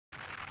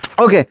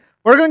Okay,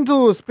 we're going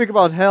to speak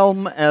about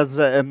Helm as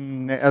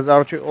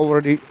Archie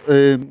already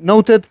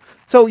noted.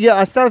 So yeah,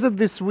 I started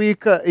this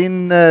week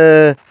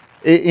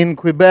in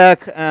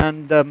Quebec,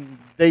 and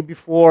day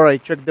before I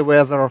checked the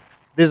weather.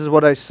 This is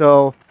what I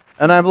saw,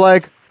 and I'm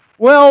like,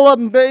 well,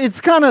 it's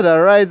Canada,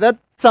 right? That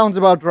sounds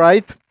about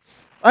right.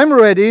 I'm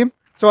ready,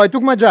 so I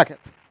took my jacket.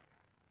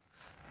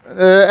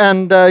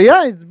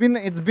 Yeah, it's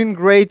been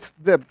great.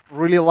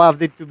 Really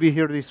loved it to be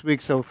here this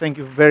week. So thank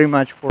you very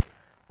much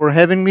for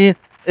having me.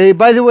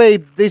 By the way,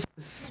 this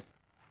is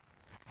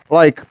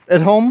like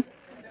at home,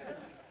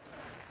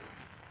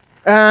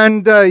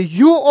 and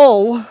you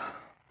all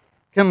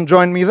can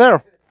join me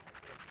there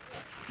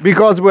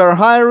because we're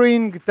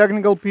hiring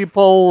technical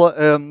people,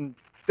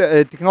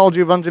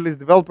 technology evangelists,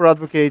 developer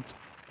advocates,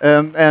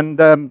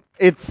 and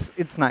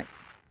it's nice.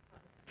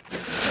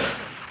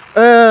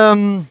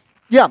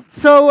 Yeah,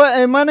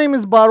 so my name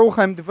is Baruch.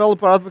 I'm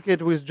developer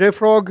advocate with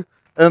JFrog.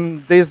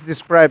 This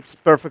describes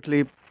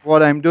perfectly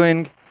what I'm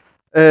doing.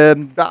 I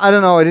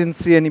don't know. I didn't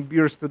see any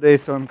beers today,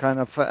 so I'm kind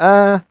of.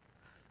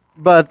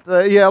 But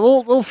yeah,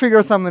 we'll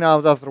figure something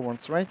out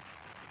afterwards, right?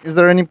 Is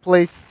there any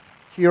place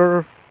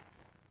here?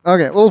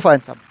 Okay, we'll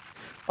find some.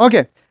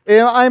 Okay,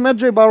 I'm at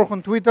JBaruch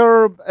on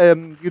Twitter.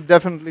 You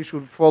definitely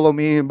should follow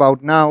me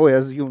about now.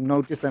 As you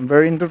noticed, I'm a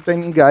very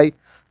entertaining guy.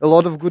 A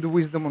lot of good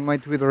wisdom on my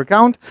Twitter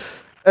account.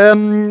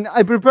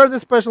 I prepared a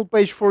special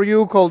page for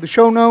you called the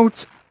show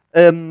notes.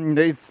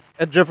 It's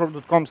at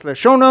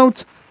jeffrog.com/show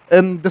notes.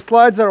 The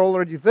slides are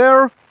already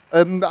there.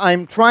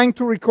 I'm trying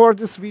to record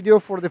this video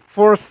for the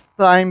first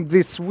time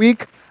this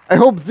week. I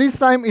hope this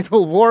time it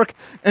will work,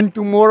 and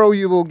tomorrow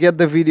you will get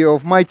the video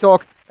of my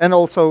talk and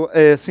also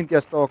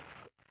Cynthia's talk.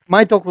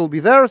 My talk will be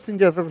there.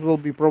 Cynthia's talk will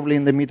be probably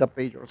in the meetup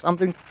page or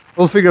something.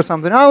 We'll figure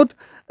something out.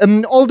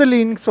 All the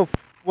links of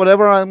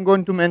whatever I'm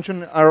going to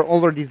mention are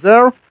already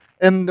there.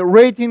 The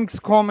ratings,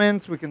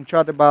 comments, we can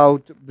chat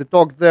about the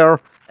talk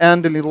there,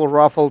 and a little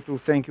raffle to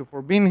thank you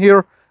for being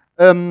here.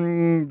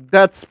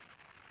 That's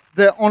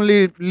the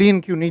only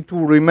link you need to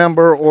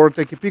remember or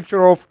take a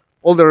picture of.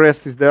 All the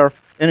rest is there,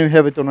 and you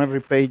have it on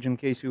every page in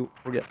case you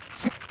forget.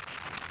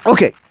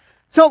 Okay,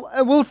 so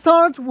we'll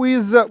start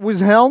with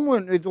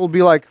Helm. It will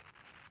be like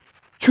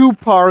 2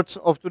 parts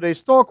of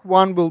today's talk.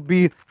 One will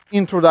be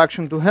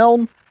introduction to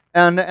Helm,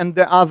 and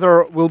the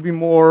other will be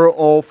more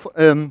of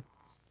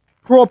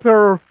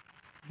proper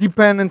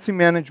dependency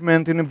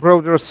management in a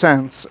broader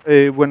sense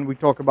when we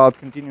talk about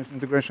continuous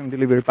integration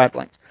delivery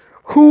pipelines.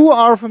 Who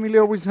are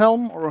familiar with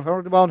Helm or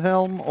heard about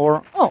Helm?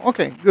 Or oh,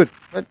 okay, good.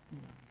 But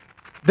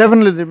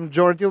definitely the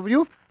majority of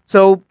you.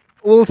 So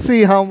we'll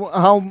see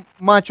how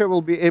much I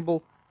will be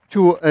able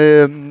to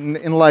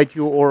enlighten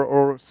you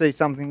or say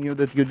something new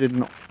that you didn't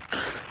know.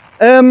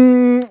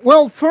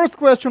 Well, first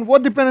question: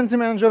 what dependency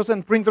managers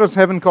and printers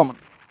have in common?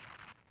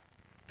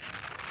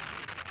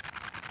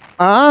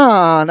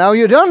 Ah, now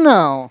you don't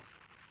know.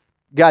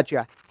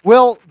 Gotcha.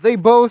 Well, they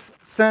both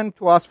send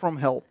to us from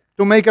hell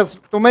to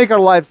make our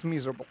lives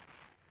miserable.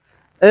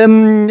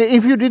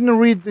 If you didn't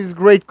read this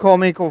great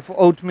comic of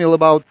Oatmeal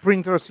about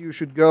printers, you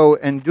should go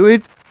and do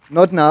it.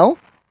 Not now,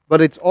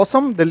 but it's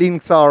awesome. The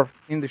links are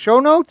in the show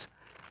notes.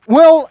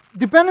 Well,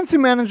 dependency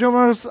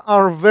managers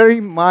are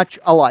very much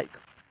alike.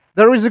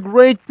 There is a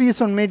great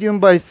piece on Medium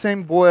by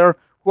Sam Boyer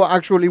who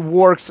actually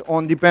works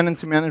on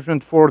dependency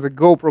management for the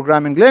Go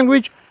programming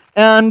language.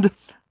 And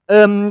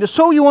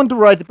so you want to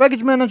write a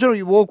package manager,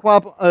 you woke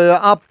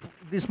up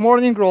this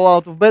morning, roll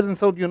out of bed and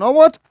thought, you know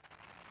what?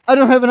 I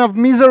don't have enough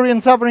misery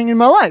and suffering in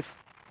my life.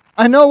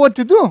 I know what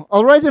to do.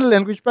 I'll write a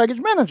language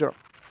package manager.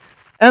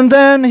 And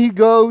then he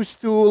goes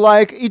to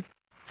like, it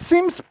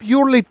seems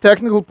purely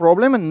technical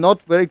problem and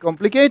not very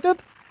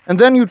complicated. And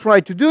then you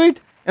try to do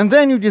it. And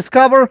then you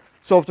discover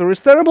software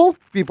is terrible.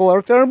 People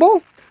are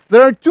terrible.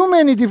 There are too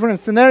many different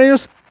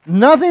scenarios.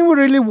 Nothing will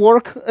really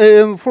work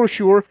for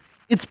sure.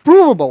 It's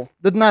provable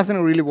that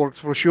nothing really works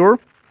for sure.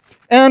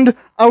 And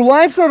our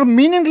lives are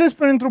meaningless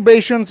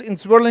perturbations in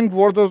swirling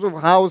waters of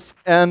chaos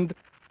and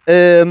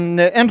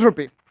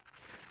entropy.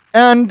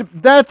 And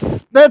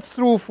that's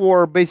true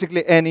for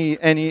basically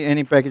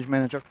any package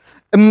manager.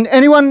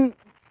 Anyone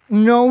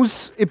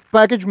knows a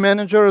package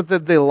manager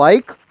that they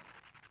like?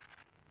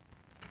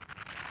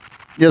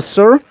 Yes,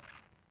 sir?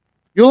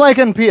 You like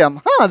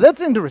NPM? Huh,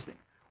 that's interesting.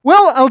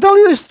 Well, I'll tell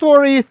you a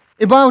story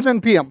about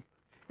NPM.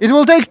 It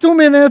will take 2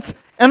 minutes,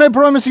 and I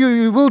promise you,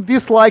 you will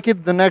dislike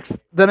it the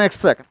next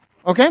second.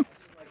 Okay?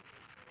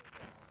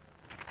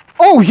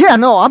 Oh yeah,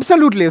 no,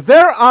 absolutely.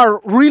 There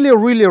are really,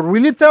 really,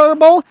 really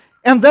terrible,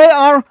 and they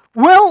are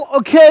well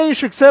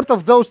okay-ish except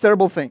of those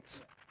terrible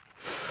things.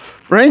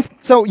 Right?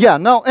 So yeah,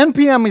 no,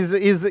 NPM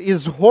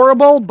is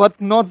horrible, but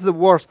not the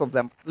worst of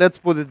them. Let's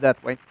put it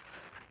that way.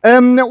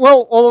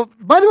 Well,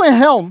 by the way,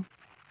 Helm,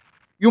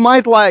 you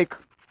might like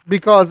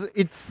because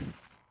it's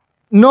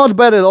not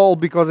bad at all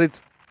because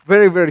it's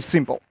very, very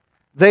simple.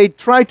 They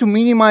try to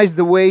minimize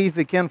the way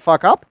they can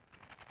fuck up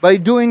by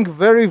doing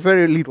very,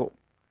 very little,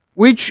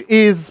 which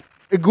is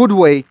a good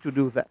way to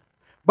do that.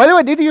 By the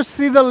way, did you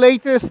see the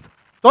latest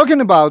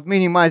talking about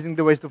minimizing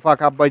the ways to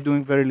fuck up by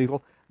doing very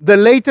little? the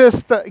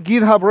latest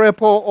GitHub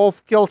repo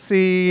of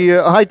Kelsey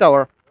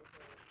Hightower.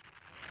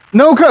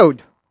 No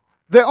code.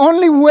 The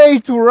only way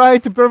to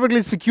write a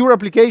perfectly secure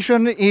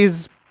application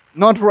is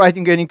not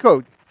writing any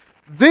code.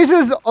 This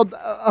is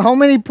how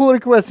many pull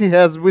requests he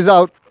has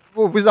without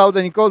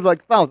any code,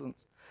 like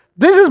thousands.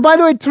 This is, by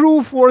the way,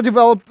 true for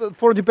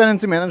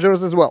dependency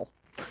managers as well.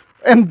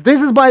 And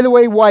this is, by the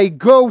way, why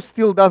Go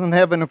still doesn't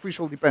have an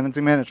official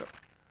dependency manager.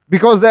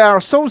 Because they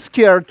are so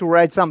scared to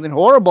write something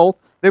horrible,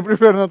 they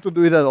prefer not to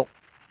do it at all.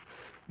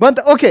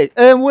 But okay,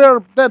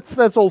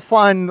 that's all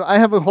fine. I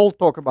have a whole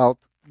talk about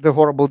the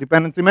horrible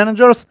dependency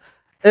managers.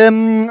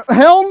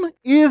 Helm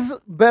is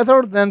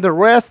better than the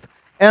rest,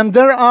 and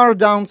there are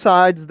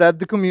downsides that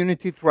the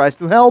community tries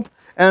to help.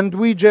 And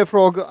we,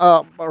 JFrog,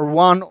 are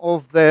one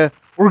of the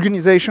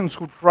organizations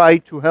who try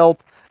to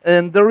help.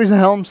 And there is a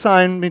Helm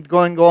summit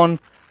going on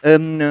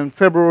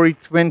February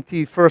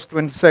 21st,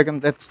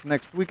 22nd. That's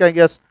next week, I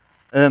guess,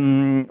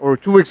 or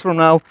 2 weeks from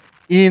now,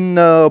 in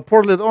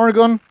Portland,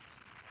 Oregon.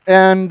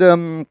 And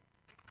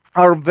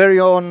our very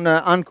own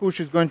Ankush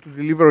is going to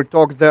deliver a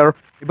talk there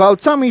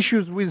about some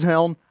issues with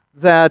Helm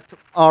that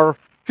are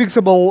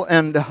fixable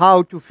and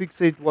how to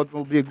fix it, what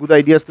will be a good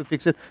ideas to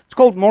fix it. It's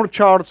called More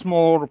Charts,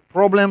 More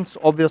Problems,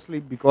 obviously,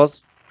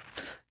 because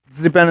it's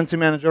dependency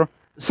manager.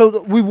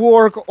 So we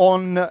work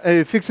on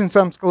fixing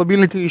some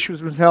scalability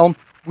issues with Helm.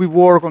 We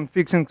work on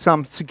fixing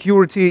some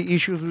security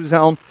issues with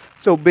Helm.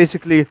 So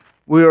basically,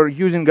 we are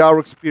using our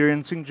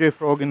experience in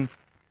JFrog in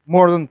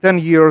more than 10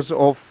 years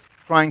of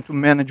trying to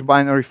manage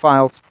binary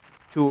files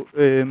to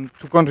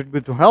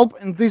contribute to Helm.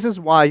 And this is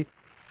why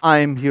I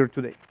am here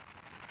today.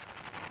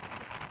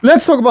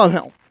 Let's talk about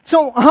Helm.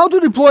 So how to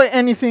deploy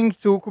anything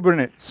to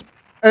Kubernetes.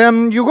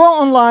 You go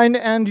online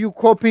and you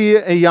copy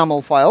a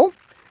YAML file.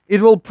 It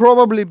will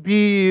probably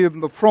be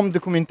from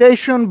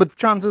documentation, but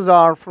chances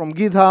are from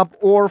GitHub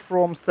or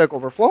from Stack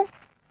Overflow.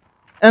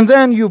 And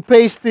then you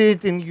paste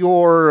it in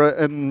your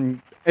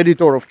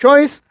editor of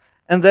choice,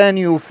 and then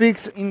you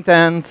fix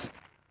intents,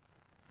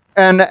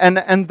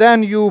 and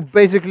then you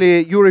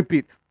basically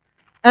repeat.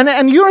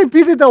 And you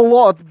repeat it a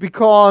lot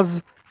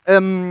because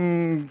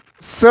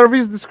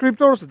service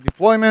descriptors,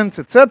 deployments,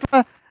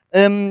 etc.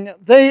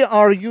 They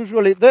are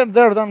usually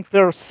they're done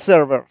per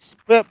service.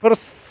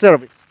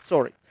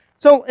 Sorry.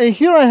 So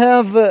here I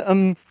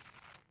have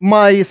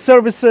my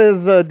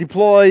services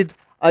deployed.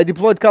 I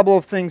deployed a couple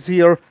of things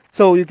here.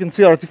 So you can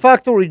see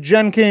Artifactory,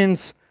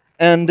 Jenkins,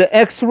 and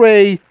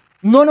X-Ray.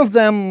 None of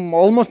them,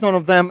 almost none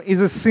of them, is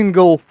a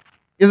single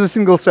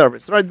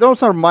service, right?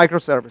 Those are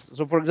microservices.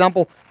 So for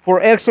example, for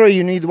X-Ray,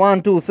 you need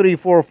 1, 2, 3,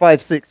 4,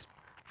 5, 6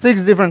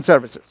 different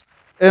services.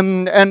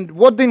 And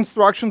what the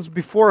instructions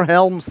before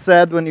Helm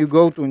said when you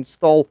go to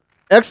install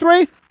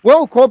X-Ray?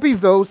 Well, copy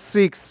those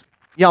 6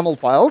 YAML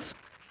files,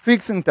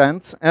 fix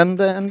intents, and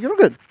you're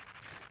good.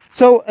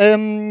 So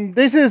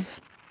this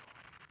is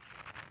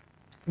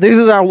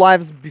our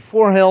lives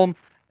before Helm,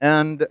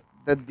 and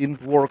that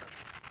didn't work.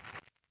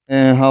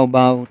 How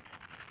about,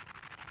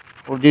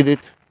 or did it?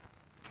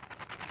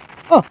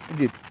 Oh, it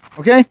did.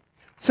 Okay.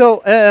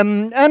 So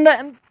and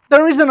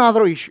there is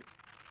another issue.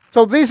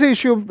 So this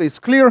issue is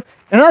clear.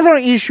 Another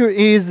issue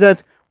is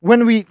that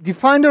when we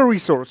define a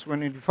resource,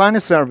 when we define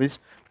a service,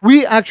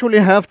 we actually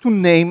have to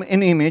name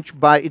an image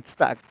by its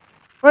tag.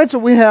 Right? So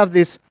we have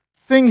this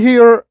thing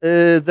here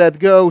that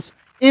goes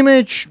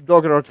image,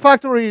 Docker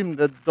Artifactory,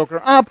 the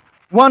Docker app,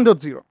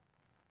 1.0.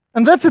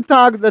 And that's a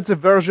tag, that's a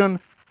version.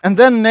 And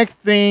then next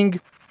thing,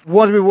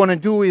 what we want to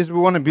do is we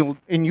want to build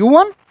a new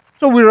one.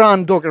 So we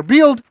run Docker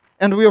build,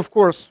 and we, of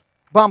course,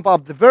 bump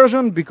up the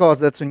version because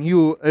that's a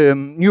new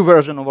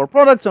version of our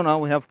product. So now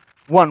we have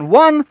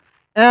 1.1.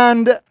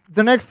 And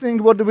the next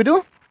thing, what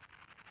do?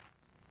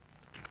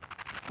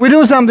 We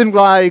do something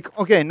like,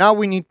 okay, now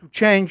we need to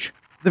change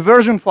the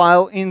version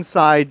file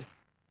inside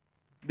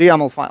the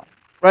YAML file,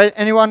 right?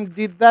 Anyone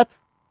did that?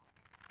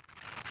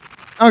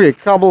 Okay,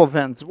 couple of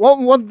hands.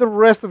 What the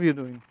rest of you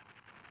doing?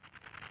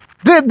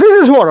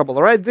 This is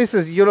horrible, right?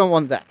 You don't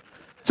want that.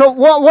 So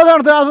what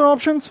are the other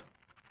options?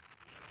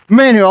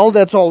 Manual,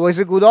 that's always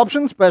a good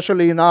option,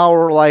 especially in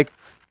our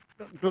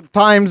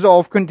times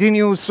of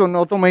continuous and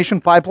automation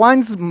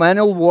pipelines.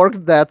 Manual work,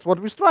 that's what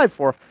we strive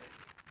for.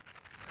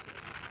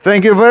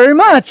 Thank you very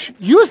much.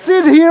 You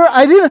sit here,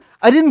 I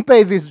didn't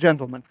pay this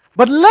gentleman,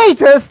 but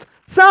latest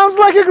sounds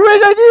like a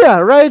great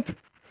idea, right?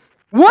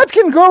 What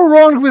can go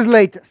wrong with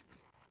latest?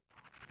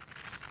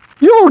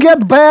 You will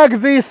get back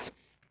this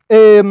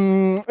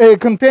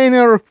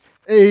container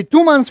 2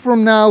 months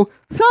from now.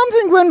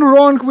 Something went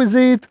wrong with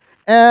it,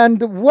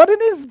 and what it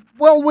is,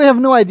 well, we have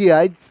no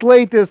idea. It's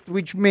latest,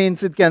 which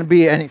means it can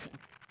be anything.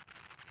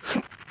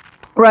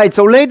 Right,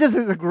 so latest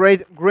is a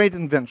great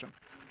invention.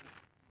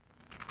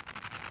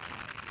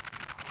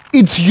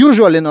 It's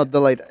usually not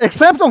the latest,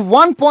 except of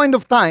one point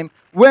of time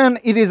when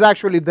it is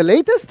actually the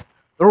latest.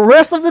 The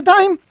rest of the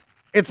time,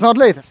 it's not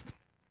latest.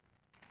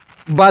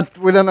 But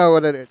we don't know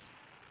what it is.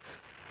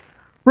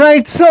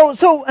 Right, so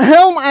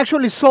Helm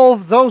actually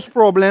solved those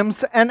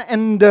problems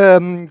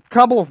and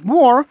couple of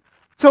more.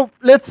 So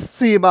let's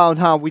see about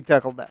how we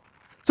tackle that.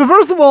 So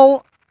first of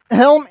all,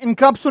 Helm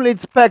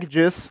encapsulates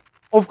packages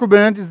of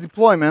Kubernetes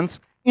deployments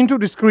into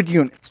discrete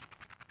units,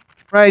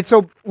 right?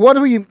 So what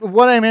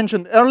I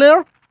mentioned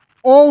earlier,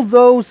 all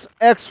those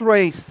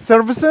X-ray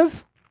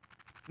services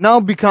now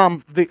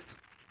become this.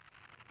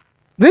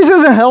 This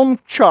is a Helm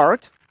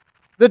chart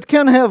that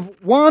can have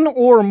one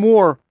or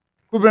more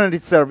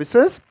Kubernetes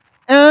services,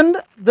 and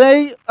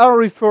they are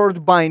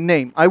referred by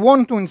name. I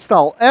want to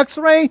install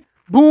X-ray,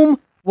 boom,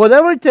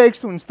 whatever it takes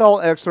to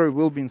install X-ray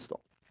will be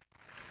installed.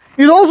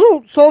 It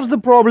also solves the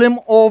problem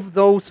of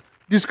those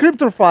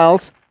descriptor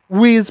files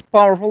with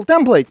powerful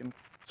templating.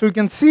 So you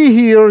can see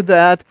here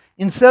that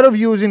instead of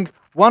using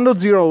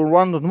 1.0 or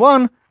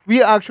 1.1,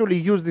 we actually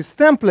use this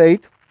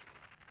template,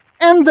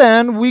 and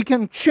then we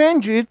can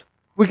change it.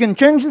 We can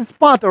change this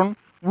pattern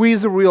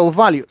with real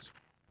values.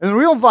 And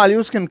real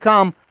values can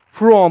come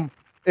from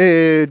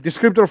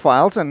descriptor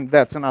files, and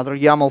that's another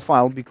YAML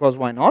file because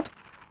why not,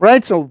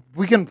 right? So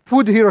we can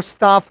put here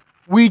stuff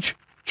which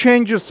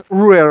changes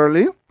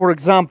rarely, for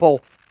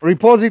example,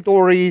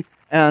 repository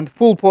and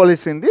pull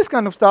policy and this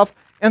kind of stuff,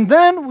 and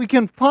then we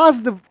can pass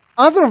the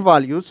other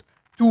values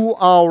to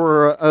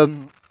our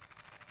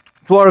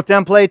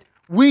template,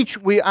 which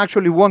we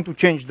actually want to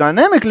change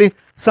dynamically,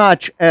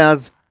 such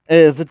as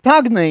the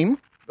tag name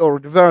or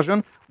the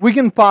version. We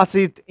can pass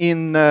it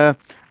in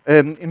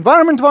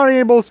environment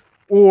variables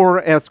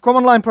or as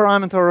command line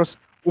parameters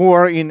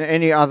or in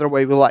any other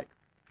way we like.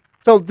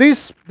 So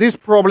this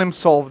problem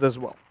solved as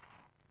well.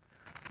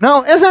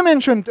 Now, as I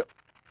mentioned,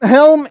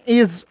 Helm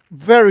is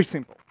very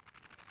simple.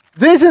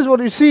 This is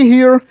what you see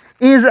here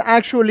is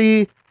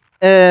actually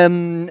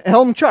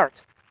Helm chart.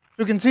 So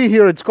you can see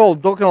here it's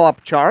called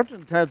dockerlab chart.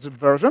 It has a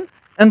version,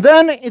 and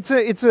then it's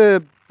a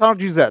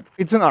tar.gz.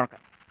 It's an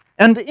archive,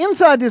 and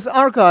inside this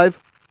archive,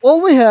 all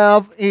we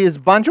have is a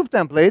bunch of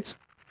templates,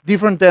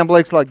 different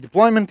templates like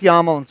deployment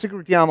YAML and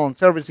secret YAML and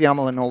service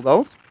YAML and all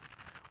those.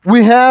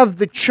 We have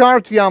the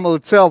chart YAML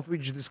itself,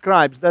 which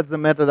describes, that's the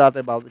metadata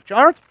about the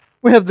chart.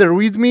 We have the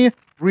README,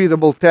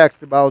 readable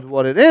text about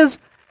what it is.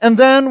 And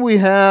then we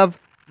have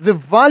the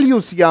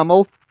values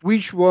YAML,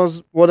 which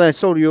was what I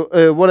showed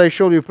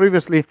you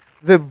previously,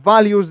 the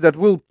values that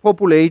will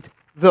populate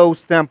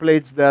those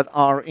templates that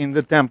are in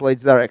the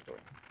templates directory.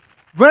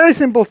 Very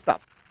simple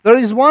stuff. There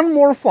is one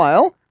more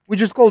file,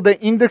 which is called the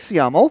index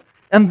YAML,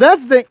 and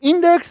that's the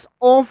index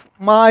of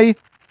my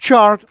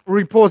chart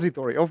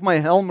repository, of my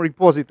Helm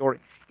repository.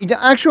 It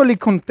actually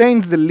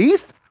contains the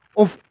list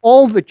of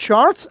all the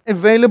charts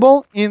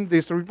available in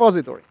this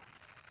repository.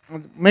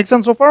 Make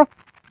sense so far?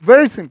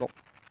 Very simple.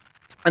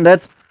 And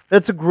that's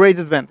a great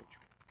advantage.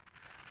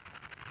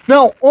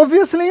 Now,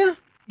 obviously,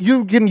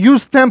 you can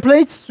use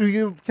templates, so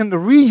you can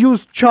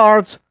reuse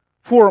charts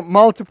for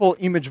multiple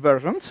image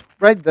versions,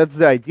 right? That's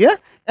the idea.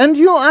 And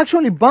you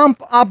actually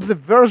bump up the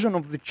version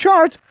of the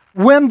chart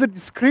when the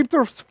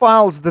descriptors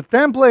files, the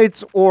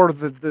templates, or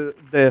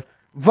the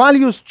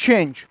values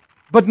change.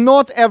 But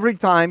not every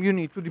time you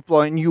need to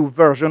deploy a new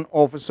version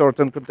of a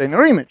certain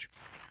container image,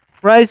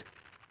 right?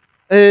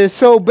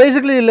 So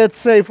basically, let's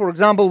say, for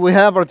example, we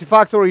have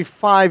Artifactory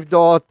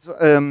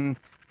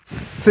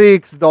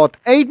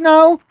 5.6.8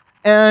 now,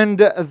 and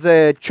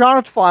the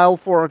chart file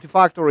for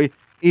Artifactory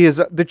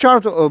is, the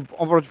chart of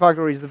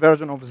Artifactory is the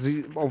version of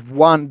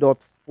 1.404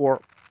 or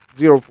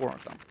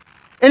something.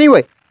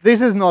 Anyway, this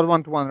is not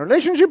one-to-one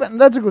relationship, and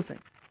that's a good thing.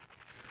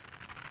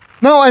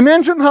 Now, I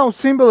mentioned how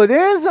simple it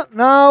is.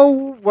 Now,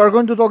 we're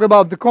going to talk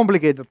about the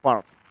complicated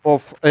part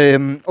of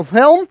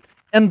Helm,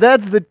 and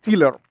that's the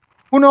tiller.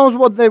 Who knows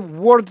what the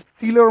word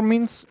tiller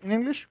means in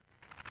English?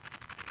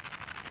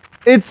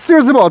 It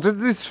steers the boat. It's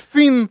this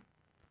fin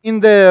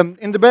in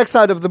the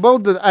backside of the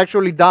boat that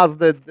actually does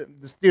the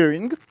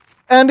steering,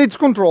 and it's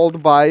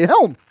controlled by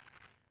Helm,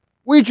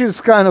 which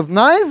is kind of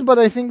nice, but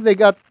I think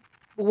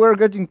we're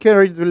getting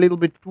carried a little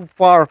bit too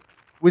far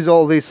with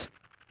all this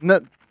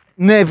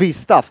Navy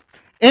stuff.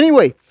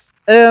 Anyway,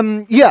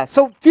 yeah,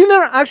 so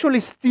tiller actually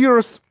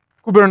steers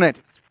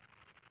Kubernetes.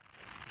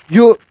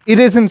 It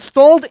is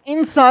installed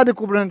inside the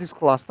Kubernetes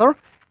cluster,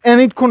 and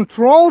it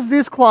controls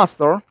this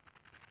cluster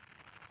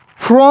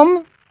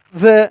from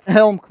the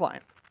Helm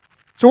client.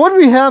 So what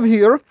we have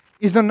here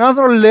is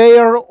another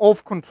layer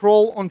of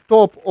control on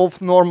top of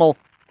normal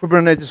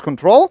Kubernetes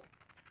control,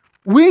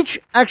 which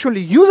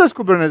actually uses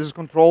Kubernetes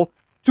control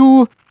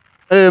to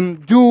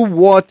do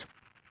what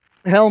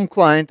Helm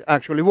client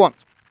actually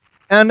wants.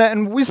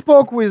 And we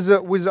spoke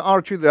with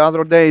Archie the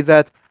other day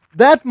that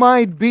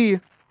might be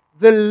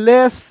the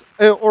less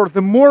or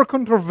the more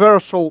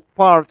controversial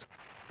part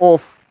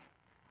of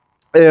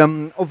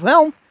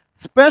Helm,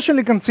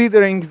 especially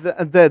considering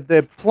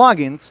the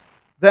plugins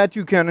that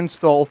you can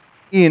install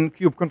in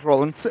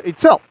kubecontrol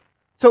itself.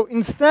 So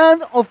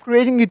instead of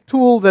creating a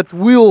tool that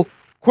will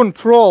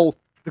control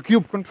the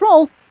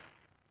kubecontrol,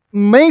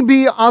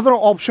 maybe other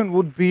option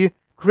would be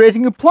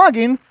creating a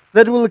plugin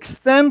that will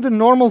extend the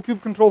normal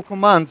kubecontrol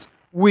commands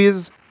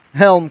with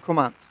Helm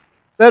commands.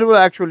 That will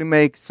actually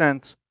make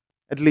sense,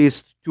 at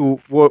least to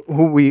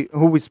who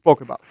we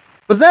spoke about.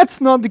 But that's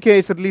not the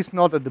case, at least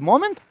not at the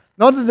moment.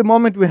 Not at the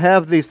moment we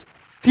have this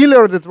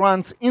tiller that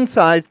runs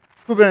inside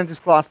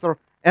Kubernetes cluster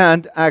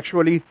and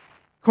actually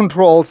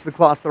controls the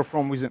cluster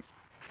from within.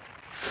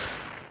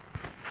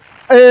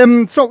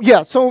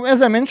 So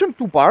as I mentioned,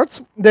 two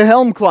parts. The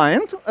Helm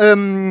client,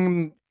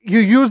 you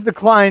use the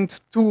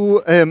client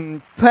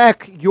to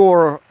pack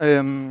your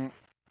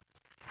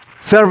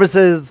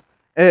services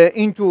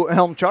into a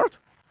Helm chart.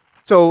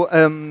 So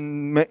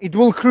it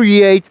will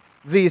create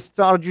this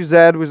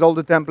star.gz with all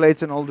the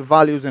templates and all the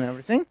values and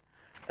everything.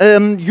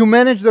 You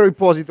manage the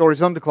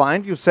repositories on the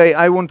client. You say,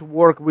 I want to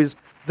work with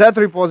that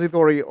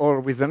repository or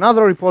with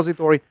another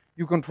repository.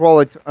 You control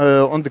it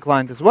on the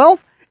client as well.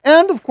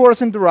 And of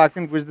course,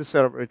 interacting with the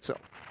server itself.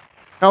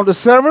 Now, the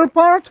server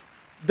part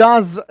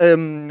does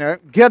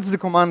gets the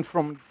command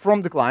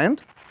from the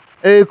client,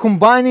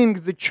 combining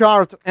the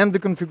chart and the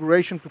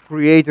configuration to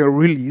create a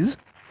release,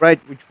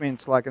 right? Which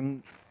means like a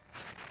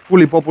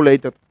fully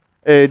populated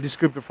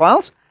descriptor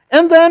files.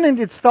 And then it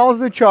installs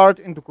the chart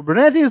into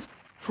Kubernetes,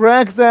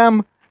 track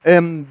them,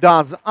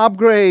 does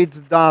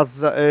upgrades,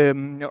 does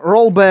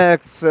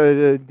rollbacks,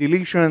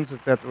 deletions,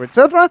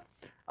 etc.,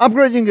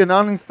 upgrading and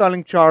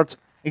uninstalling charts,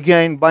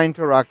 again, by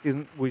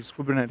interacting with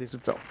Kubernetes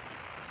itself.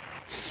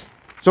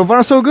 So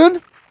far, so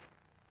good?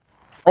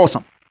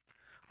 Awesome.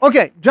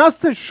 Okay,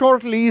 just a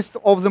short list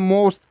of the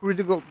most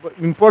critical,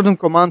 important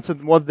commands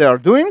and what they are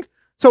doing.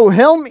 So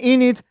Helm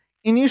init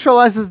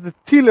initializes the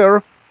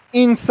tiller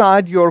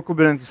inside your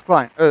Kubernetes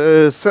client,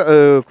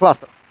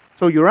 cluster.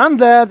 So you run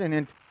that, and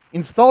it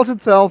installs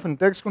itself and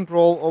takes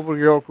control over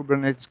your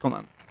Kubernetes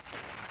command.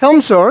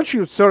 Helm search,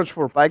 you search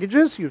for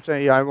packages. You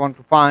say, I want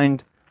to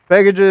find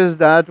packages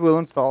that will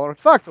install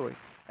Artifactory.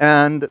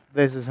 And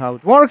this is how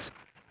it works.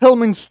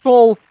 Helm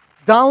install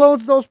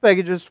downloads those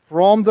packages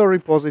from the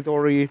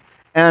repository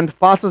and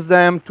passes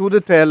them to the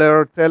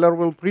teller. Teller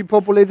will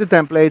pre-populate the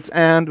templates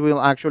and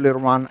will actually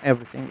run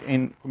everything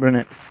in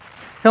Kubernetes.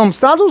 Helm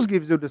status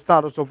gives you the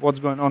status of what's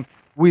going on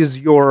with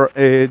your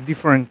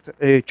different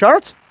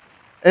charts.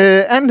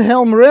 And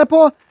Helm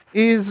repo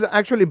is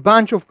actually a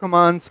bunch of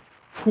commands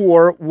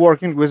for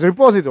working with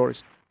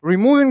repositories.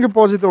 Removing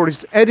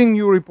repositories, adding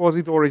new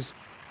repositories,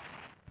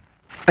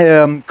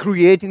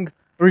 creating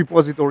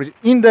repository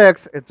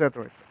index,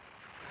 etc.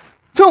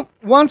 So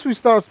once we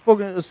start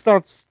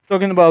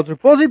talking about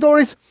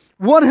repositories,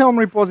 what Helm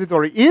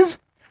repository is,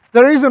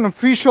 there is an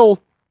official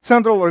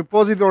central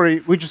repository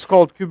which is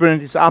called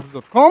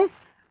KuberenetesApps.com.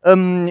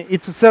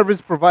 It's a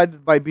service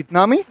provided by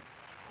Bitnami,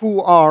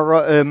 who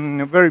are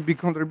very big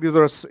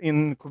contributors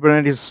in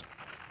Kubernetes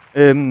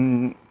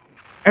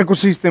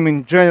ecosystem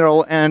in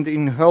general and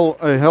in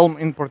Helm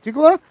in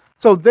particular.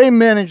 So they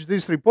manage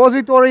this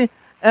repository,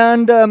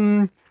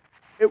 and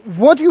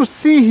what you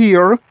see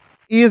here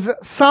is a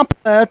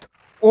subset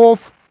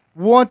of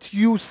what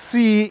you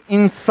see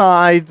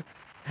inside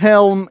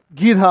Helm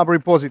GitHub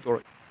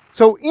repository.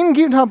 So in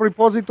GitHub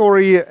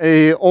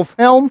repository of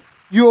Helm,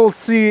 you will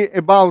see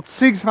about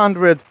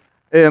 600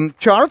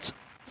 charts.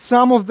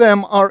 Some of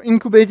them are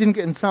incubating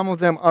and some of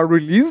them are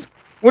released.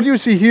 What you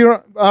see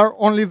here are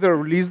only the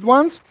released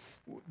ones.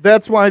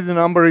 That's why the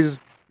number is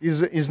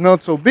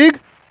not so big.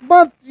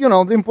 But, you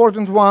know, the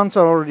important ones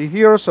are already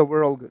here, so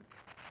we're all good.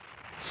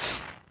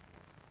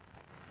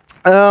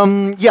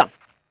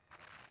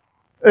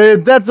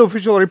 That's the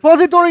official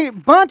repository,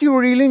 but you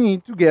really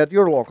need to get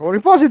your local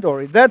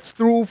repository. That's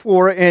true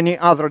for any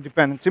other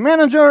dependency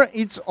manager.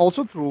 It's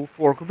also true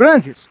for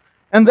Kubernetes.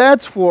 And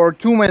that's for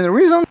two main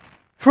reasons.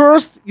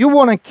 First, you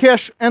want to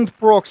cache and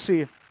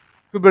proxy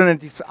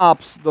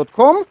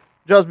KuberenetesApps.com,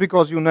 just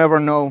because you never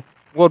know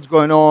what's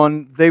going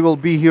on. They will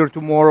be here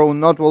tomorrow,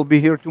 not will be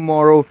here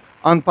tomorrow,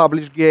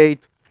 unpublished gate,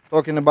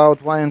 talking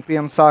about why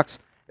NPM sucks,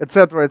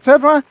 etc.,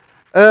 etc.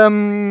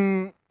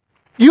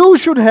 You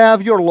should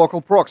have your local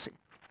proxy.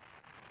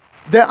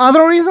 The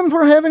other reason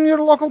for having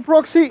your local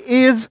proxy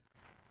is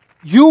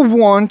you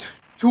want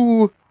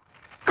to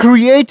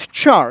create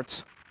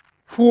charts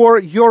for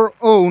your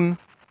own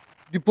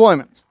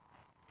deployments.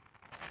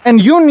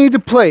 And you need a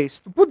place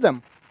to put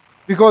them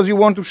because you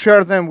want to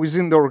share them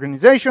within the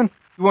organization,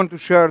 you want to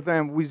share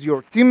them with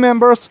your team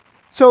members,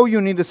 so you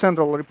need a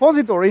central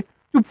repository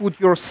to put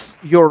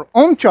your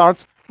own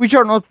charts, which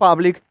are not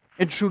public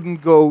and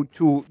shouldn't go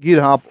to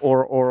GitHub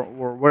or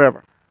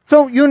wherever.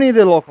 So you need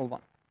a local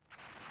one.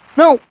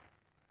 Now,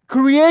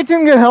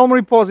 creating a Helm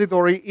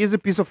repository is a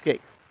piece of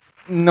cake.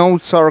 No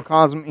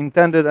sarcasm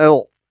intended at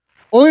all.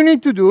 All you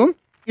need to do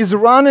is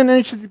run an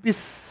HTTP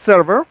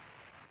server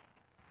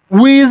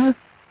with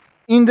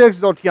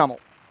index.yaml.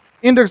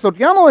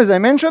 Index.yaml, as I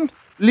mentioned,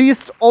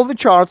 lists all the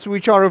charts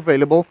which are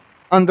available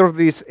under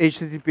this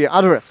HTTP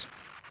address.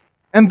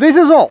 And this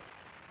is all.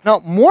 Now,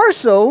 more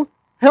so,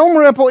 Helm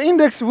repo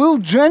index will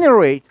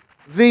generate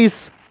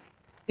this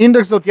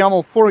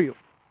index.yaml for you.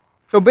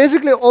 So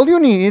basically, all you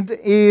need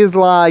is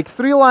like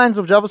 3 lines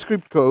of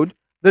JavaScript code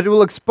that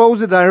will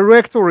expose a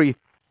directory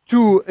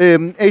to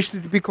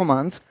HTTP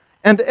commands.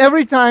 And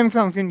every time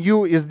something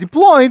new is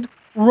deployed,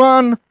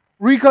 run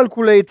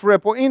recalculate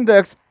repo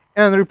index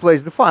and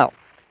replace the file.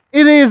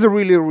 It is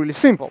really, really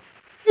simple.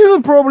 It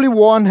will probably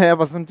won't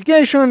have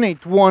authentication.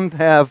 It won't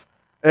have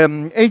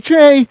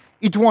HA.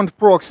 It won't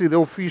proxy the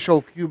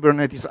official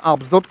Kubernetes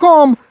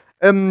apps.com.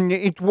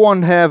 It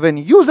won't have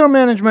any user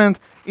management.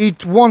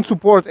 It won't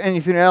support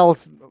anything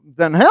else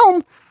than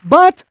Helm,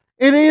 but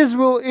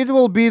it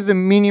will be the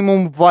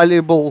minimum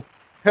valuable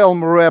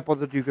Helm repo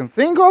that you can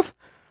think of.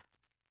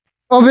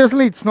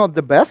 Obviously, it's not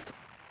the best.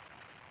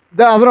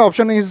 The other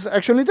option is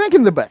actually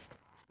taking the best,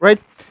 right?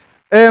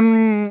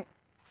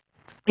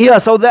 Yeah,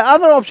 so the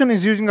other option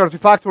is using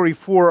Artifactory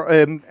for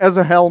as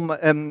a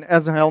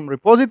Helm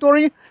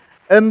repository.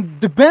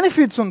 The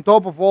benefits on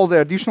top of all the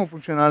additional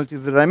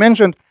functionality that I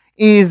mentioned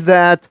is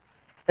that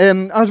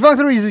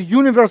Artifactory is a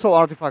universal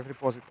artifact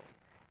repository.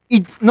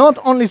 It not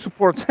only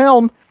supports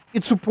Helm,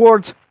 it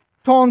supports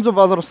tons of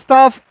other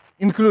stuff,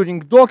 including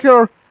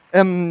Docker,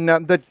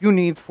 that you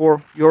need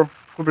for your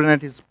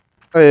Kubernetes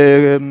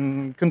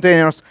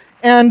containers,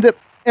 and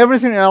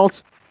everything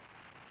else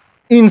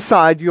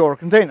inside your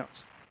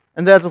containers.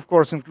 And that, of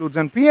course, includes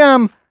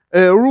NPM,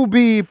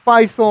 Ruby,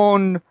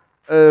 Python,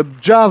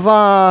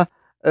 Java,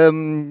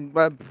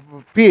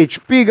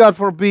 PHP, God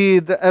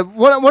forbid.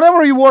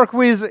 Whatever you work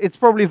with, it's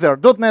probably there.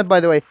 .NET,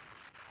 by the way,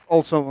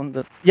 also on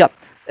the... Yeah.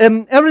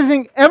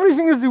 Everything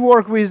that you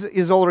work with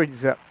is already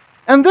there.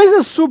 And this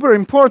is super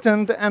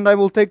important, and I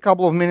will take a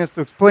couple of minutes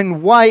to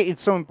explain why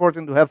it's so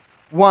important to have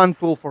one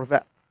tool for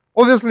that.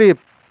 Obviously,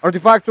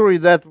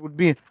 Artifactory, that would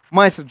be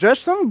my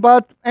suggestion,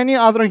 but any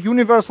other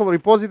universal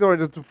repository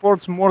that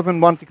supports more than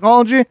one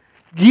technology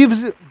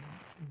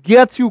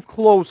gets you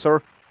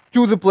closer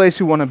to the place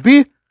you want to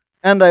be,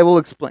 and I will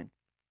explain.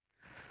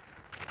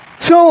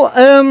 So,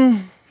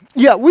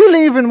 yeah, we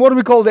live in what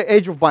we call the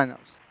age of binaries.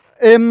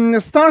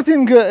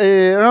 Starting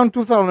around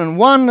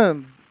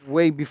 2001,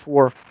 way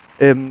before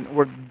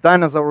where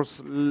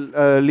dinosaurs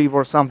live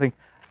or something,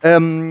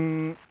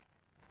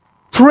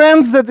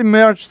 trends that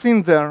emerged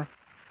since there,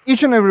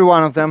 each and every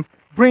one of them,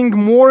 bring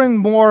more and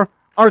more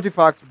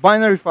artifacts,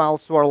 binary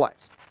files to our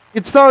lives.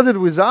 It started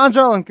with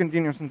agile and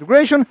continuous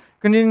integration.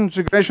 Continuous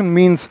integration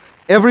means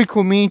every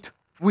commit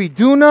we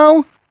do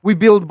now, we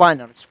build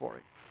binaries for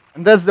it.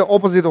 And that's the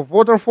opposite of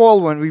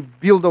waterfall, when we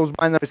build those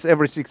binaries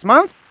every 6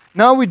 months.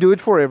 Now we do it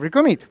for every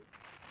commit,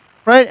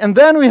 right? And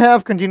then we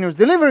have continuous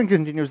delivery and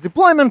continuous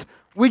deployment,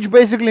 which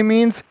basically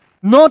means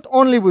not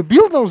only we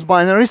build those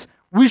binaries,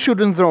 we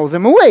shouldn't throw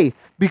them away,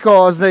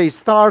 because they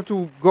start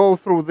to go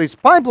through this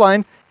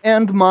pipeline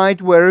and might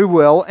very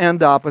well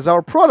end up as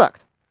our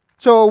product.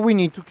 So we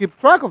need to keep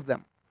track of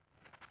them.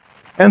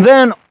 And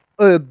then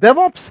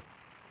DevOps,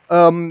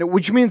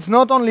 which means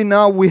not only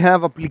now we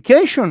have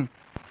application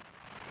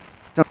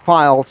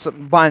files,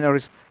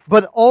 binaries,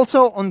 but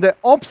also on the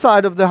ops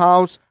side of the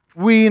house,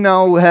 we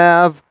now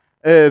have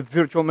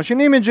virtual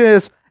machine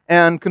images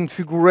and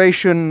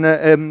configuration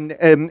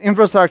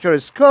infrastructure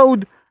as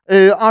code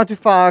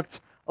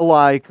artifacts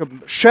like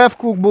Chef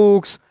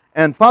cookbooks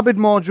and Puppet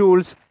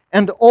modules,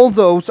 and all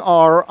those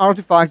are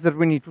artifacts that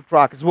we need to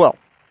track as well.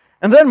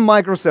 And then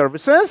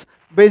microservices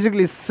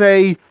basically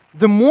say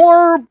the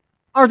more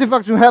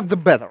artifacts you have, the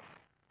better.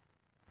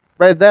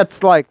 Right?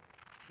 That's like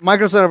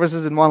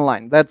microservices in one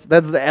line. That's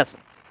the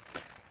essence.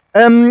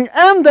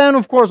 And then,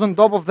 of course, on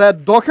top of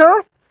that,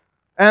 Docker.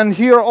 And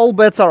here, all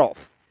bets are off.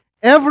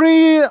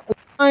 Every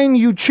line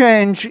you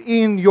change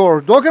in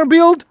your Docker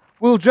build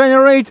will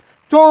generate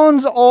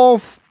tons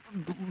of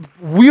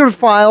weird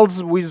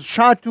files with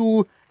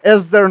SHA-2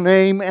 as their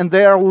name, and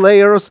their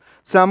layers.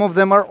 Some of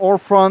them are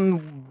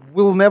orphan,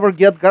 will never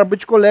get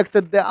garbage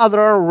collected. The other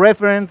are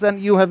reference,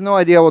 and you have no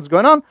idea what's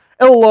going on.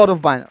 A lot of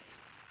binaries.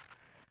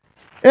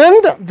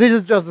 And this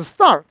is just the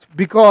start,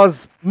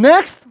 because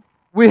next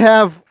we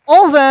have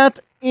all that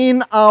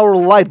in our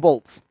light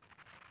bulbs.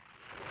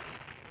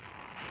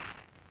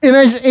 In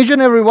each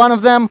and every one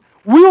of them,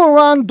 we will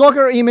run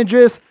Docker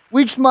images,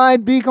 which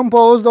might be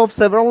composed of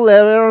several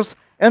layers,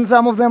 and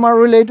some of them are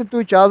related to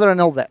each other and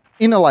all that,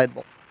 in a light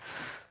bulb.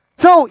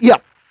 So, yeah,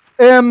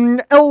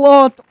 a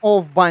lot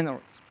of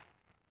binaries.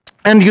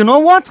 And you know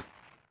what?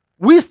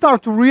 We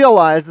start to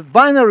realize that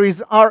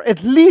binaries are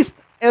at least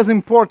as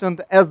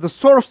important as the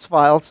source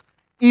files,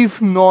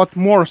 if not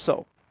more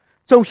so.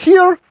 So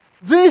here,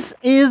 this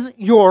is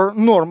your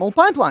normal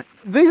pipeline.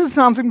 This is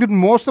something that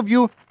most of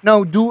you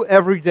now do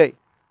every day.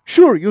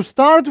 Sure, you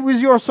start with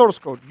your source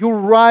code, you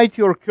write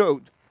your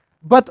code,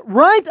 but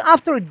right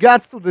after it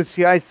gets to the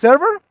CI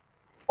server,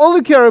 all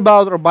you care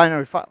about are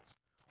binary files.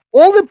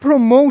 All the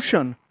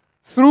promotion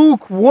through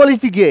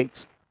quality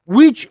gates,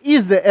 which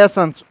is the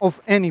essence of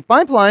any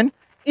pipeline,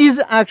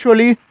 is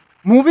actually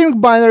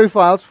moving binary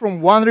files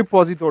from one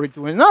repository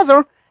to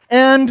another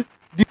and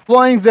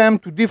deploying them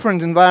to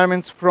different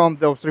environments from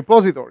those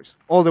repositories,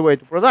 all the way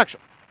to production.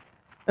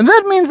 And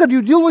that means that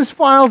you deal with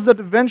files that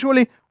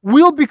eventually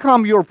will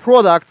become your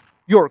product,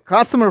 your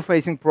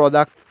customer-facing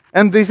product,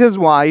 and this is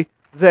why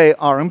they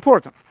are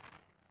important.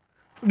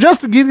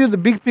 Just to give you the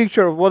big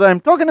picture of what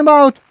I'm talking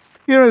about,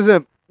 here is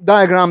a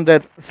diagram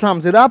that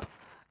sums it up.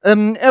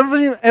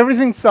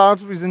 Everything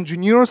starts with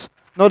engineers,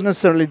 not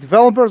necessarily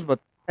developers, but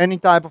any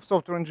type of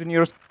software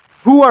engineers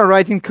who are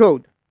writing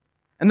code.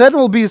 And that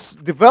will be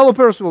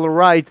developers who will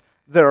write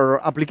their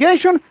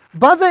application,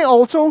 but they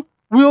also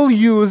will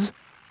use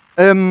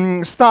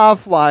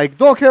stuff like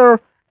Docker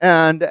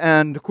and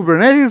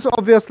Kubernetes,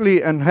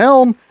 obviously, and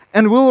Helm,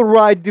 and will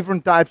write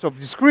different types of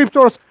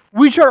descriptors,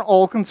 which are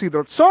all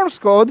considered source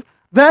code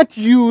that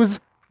use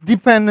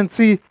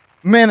dependency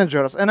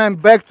managers. And I'm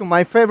back to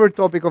my favorite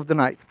topic of the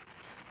night,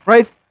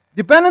 right?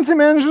 Dependency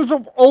managers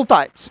of all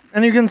types.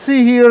 And you can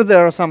see here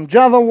there are some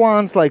Java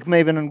ones like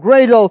Maven and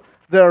Gradle.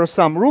 There are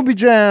some Ruby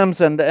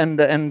gems and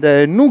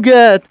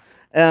NuGet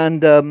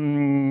and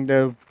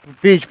the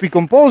PHP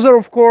Composer,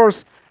 of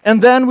course.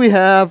 And then we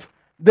have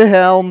the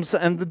Helms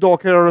and the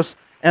Dockers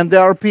and the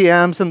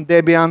RPMs and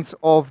Debians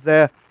of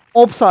the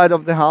upside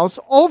of the house.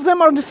 All of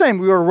them are the same.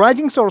 We are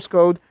writing source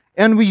code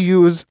and we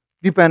use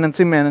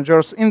dependency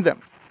managers in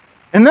them.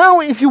 And now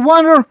if you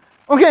wonder,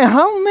 okay,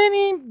 how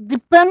many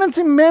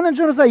dependency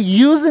managers I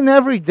use in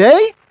every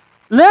day?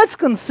 Let's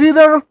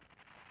consider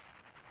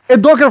a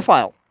Docker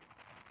file.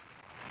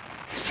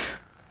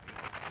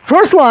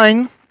 First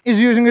line is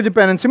using a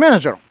dependency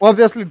manager,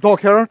 obviously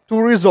Docker, to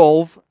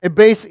resolve a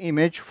base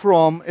image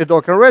from a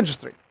Docker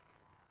registry.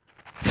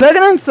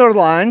 Second and third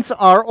lines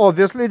are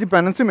obviously a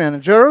dependency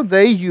manager.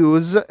 They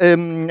use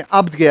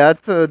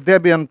apt-get,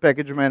 Debian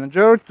package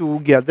manager, to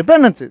get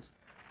dependencies.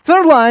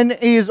 Third line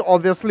is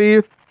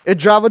obviously a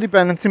Java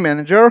dependency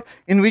manager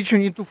in which you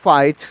need to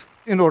fight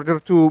in order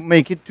to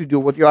make it to do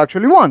what you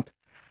actually want.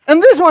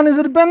 And this one is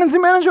a dependency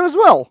manager as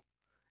well.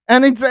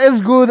 And it's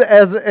as good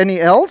as any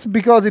else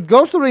because it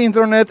goes to the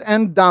internet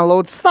and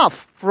downloads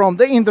stuff from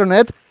the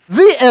internet,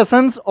 the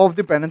essence of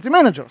dependency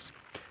managers.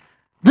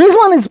 This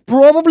one is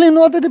probably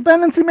not a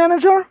dependency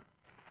manager,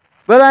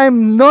 but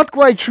I'm not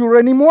quite sure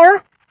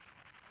anymore.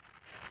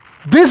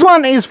 This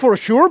one is for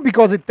sure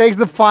because it takes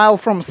the file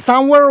from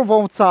somewhere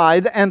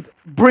outside and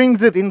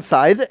brings it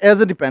inside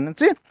as a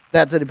dependency.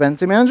 That's a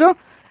dependency manager.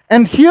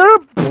 And here,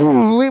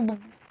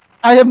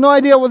 I have no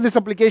idea what this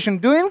application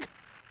is doing.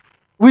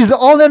 With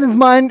all that in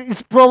mind,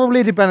 it's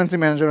probably a dependency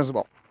manager as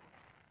well.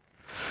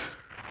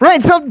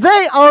 Right, so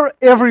they are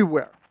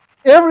everywhere.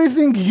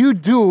 Everything you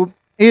do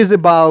is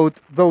about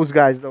those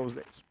guys those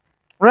days.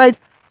 Right?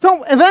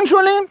 So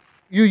eventually,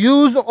 you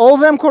use all of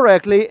them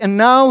correctly, and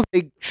now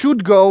they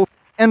should go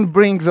and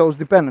bring those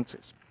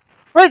dependencies.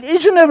 Right?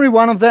 Each and every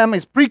one of them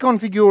is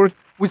pre-configured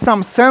with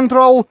some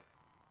central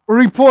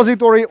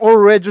repository or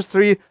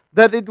registry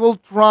that it will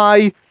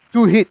try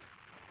to hit.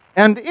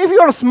 And if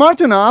you're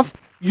smart enough,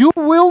 you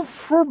will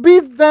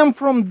forbid them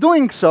from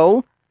doing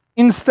so,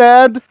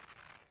 instead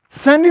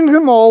sending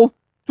them all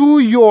to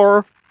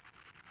your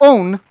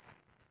own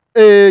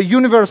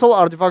universal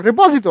artifact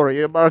repository,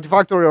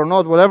 Artifactory or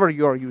not, whatever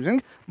you are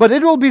using, but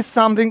it will be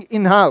something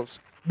in-house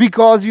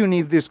because you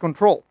need this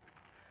control.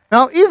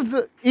 Now,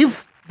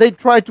 if they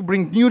try to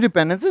bring new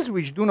dependencies,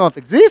 which do not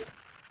exist,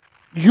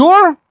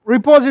 your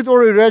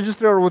repository,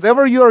 registry, or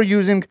whatever you are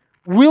using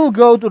will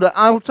go to the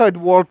outside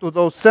world, to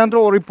those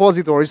central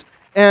repositories,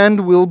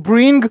 and will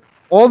bring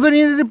all the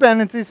needed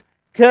dependencies,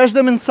 cache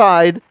them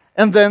inside,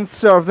 and then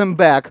serve them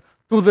back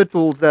to the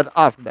tools that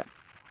ask them.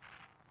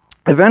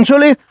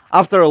 Eventually,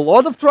 after a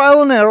lot of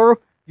trial and error,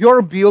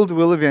 your build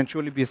will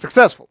eventually be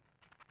successful.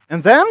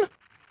 And then,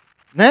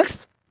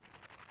 next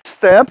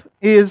step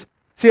is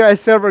CI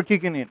server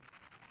kicking in.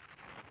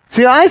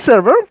 CI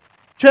server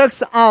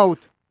checks out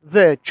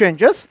the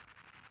changes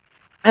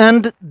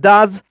and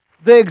does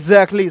the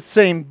exactly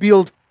same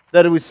build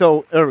that we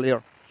saw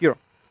earlier here.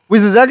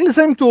 With exactly the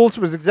same tools,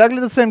 with exactly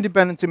the same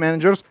dependency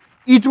managers,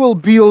 it will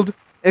build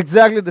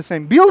exactly the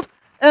same build,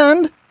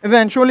 and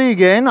eventually,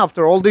 again,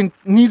 after all the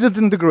needed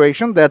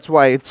integration, that's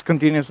why it's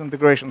continuous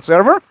integration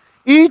server,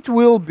 it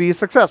will be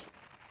successful.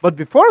 But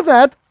before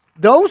that,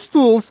 those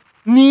tools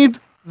need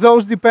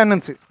those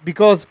dependencies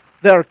because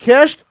they are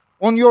cached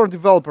on your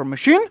developer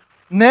machine.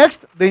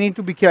 Next, they need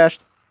to be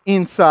cached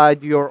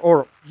inside your,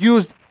 or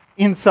used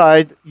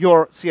inside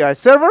your CI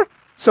server.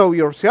 So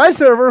your CI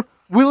server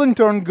will in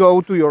turn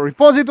go to your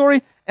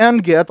repository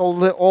and get all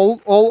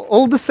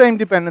the same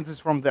dependencies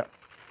from there.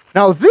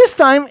 Now this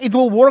time it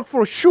will work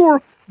for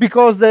sure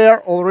because they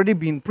are already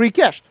been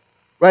pre-cached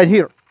right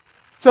here.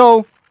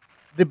 So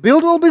the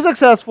build will be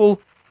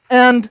successful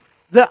and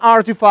the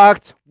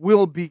artifacts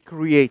will be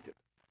created.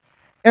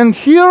 And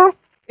here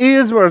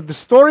is where the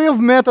story of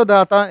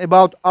metadata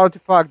about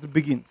artifacts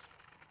begins.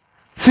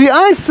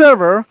 CI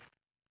server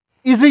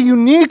is a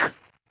unique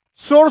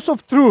source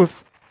of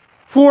truth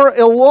for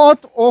a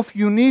lot of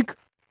unique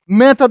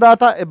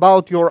metadata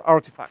about your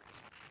artifacts.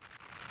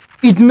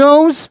 It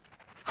knows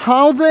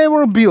how they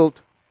were built,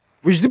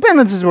 which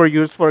dependencies were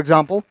used, for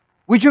example,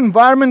 which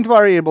environment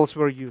variables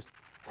were used,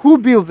 who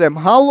built them,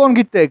 how long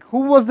it took, who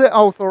was the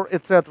author,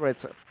 etc.,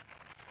 etc.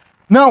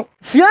 Now,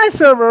 CI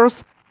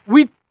servers,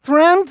 we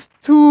trend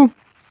to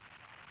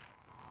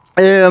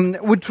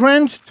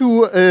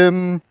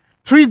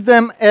treat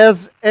them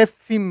as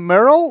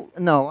ephemeral.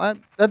 No,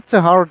 that's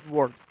a hard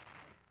word.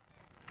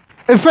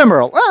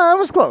 Ephemeral. I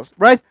was close,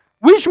 right?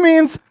 Which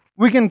means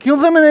we can kill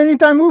them at any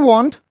time we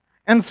want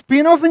and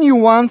spin off new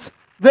ones.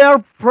 They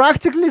are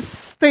practically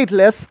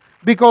stateless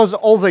because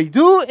all they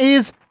do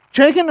is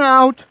checking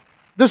out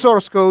the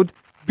source code,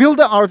 build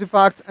the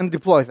artifacts, and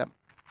deploy them.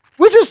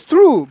 which is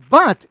true.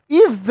 But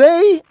if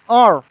they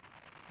are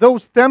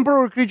those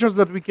temporary creatures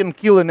that we can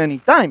kill in any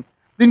time,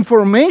 the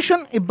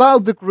information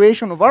about the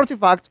creation of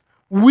artifacts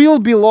will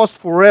be lost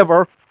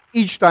forever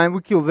each time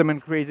we kill them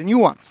and create new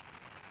ones.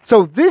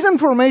 So this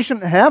information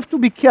have to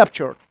be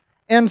captured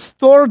and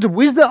stored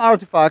with the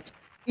artifacts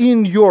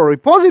in your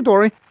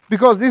repository,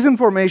 because this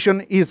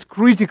information is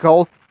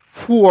critical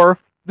for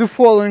the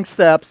following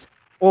steps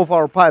of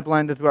our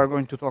pipeline that we are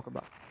going to talk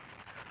about.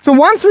 So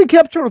once we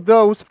capture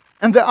those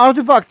and the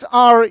artifacts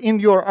are in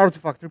your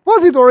artifact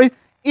repository,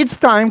 it's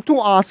time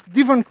to ask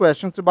different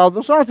questions about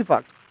those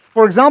artifacts.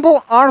 For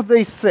example, are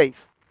they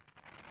safe?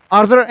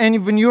 Are there any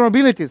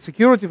vulnerabilities,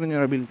 security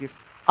vulnerabilities?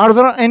 Are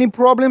there any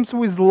problems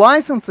with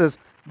licenses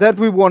that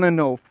we want to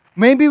know?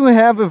 Maybe we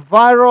have a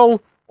viral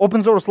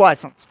open source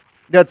license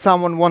that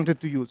someone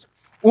wanted to use.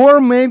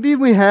 Or maybe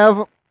we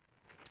have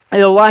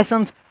a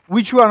license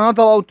which we are not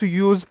allowed to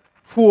use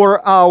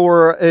for our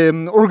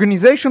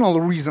organizational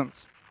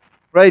reasons,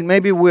 right?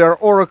 Maybe we are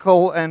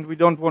Oracle and we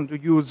don't want to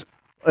use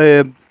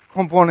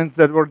components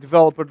that were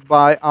developed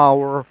by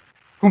our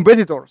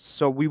competitors,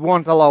 so we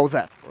won't allow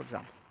that, for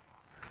example.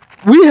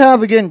 We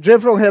have, again,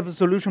 JFrog have a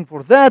solution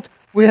for that.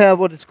 We have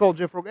what is called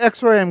JFrog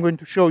X-Ray. I'm going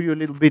to show you a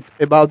little bit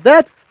about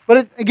that,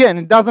 but again,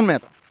 it doesn't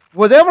matter.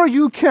 Whatever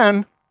you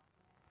can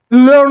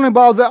learn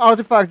about the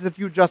artifacts that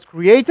you just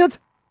created,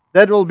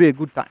 that will be a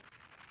good time.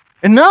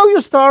 And now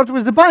you start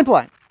with the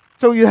pipeline.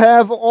 So you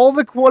have all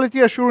the quality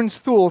assurance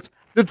tools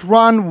that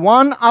run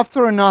one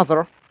after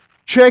another,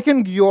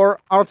 checking your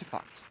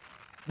artifacts.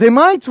 They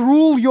might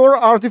rule your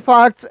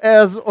artifacts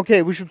as,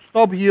 okay, we should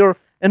stop here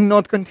and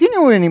not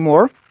continue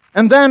anymore,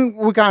 and then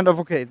we kind of,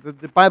 okay,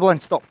 the pipeline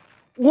stops.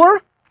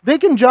 Or they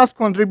can just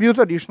contribute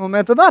additional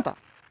metadata.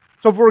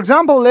 So for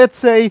example, let's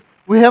say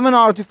we have an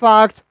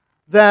artifact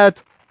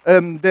that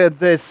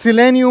the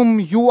Selenium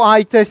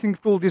UI testing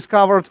tool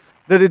discovered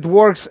that it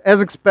works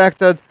as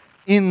expected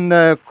in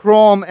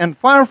Chrome and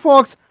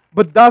Firefox,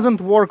 but doesn't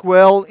work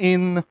well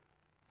in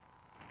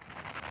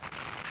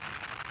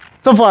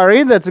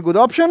Safari. That's a good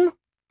option.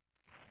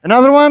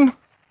 Another one,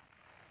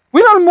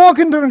 we don't mock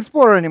Internet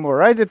Explorer anymore,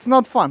 right? It's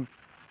not fun.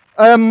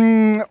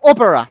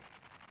 Opera.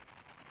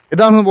 It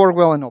doesn't work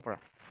well in Opera.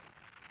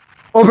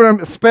 Opera,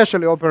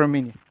 especially Opera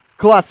Mini.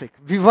 Classic,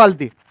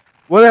 Vivaldi,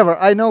 whatever.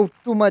 I know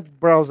too much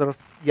browsers.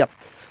 Yep,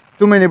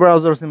 too many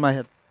browsers in my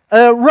head.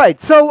 Right,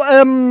 so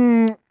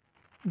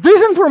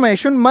this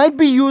information might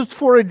be used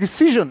for a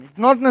decision,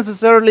 not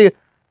necessarily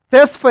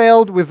test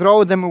failed, we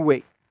throw them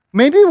away.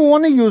 Maybe we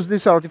want to use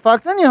this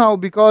artifact anyhow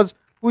because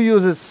who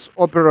uses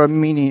Opera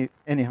Mini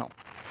anyhow?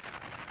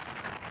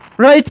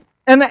 Right?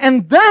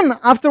 And then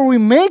after we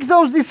make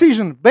those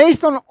decisions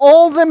based on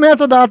all the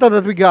metadata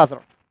that we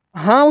gather,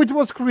 how it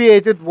was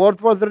created,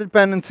 what were the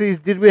dependencies,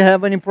 did we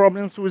have any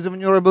problems with the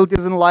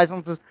vulnerabilities and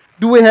licenses,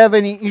 do we have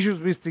any issues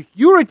with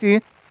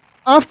security,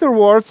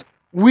 afterwards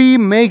we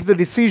make the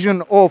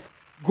decision of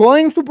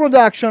going to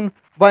production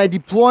by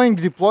deploying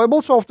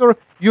deployable software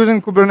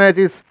using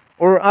Kubernetes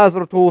or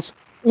other tools,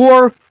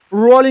 or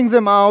rolling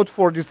them out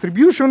for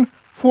distribution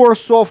for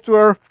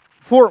software,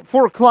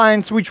 for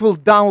clients which will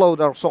download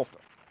our software.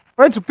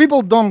 Right, so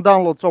people don't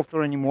download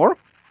software anymore.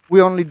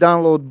 We only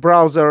download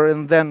browser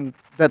and then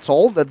that's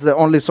all. That's the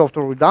only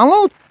software we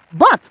download.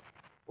 But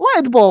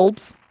light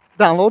bulbs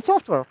download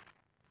software.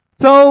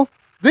 So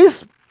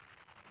this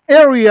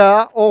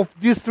area of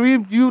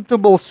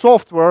distributable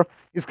software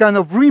is kind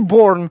of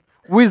reborn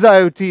with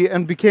IoT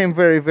and became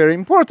very, very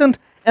important.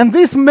 And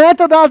this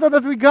metadata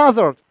that we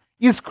gathered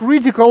is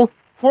critical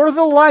for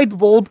the light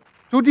bulb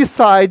to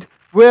decide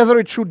whether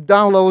it should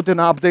download an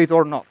update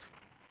or not.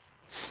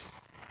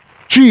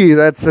 Gee,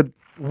 that's a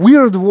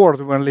weird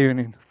world we're living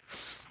in.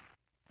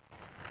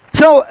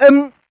 So,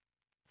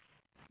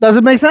 does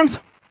it make sense?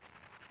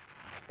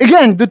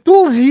 Again, the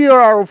tools here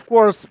are, of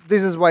course,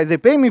 this is why they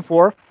pay me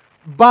for,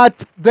 but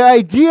the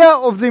idea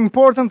of the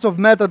importance of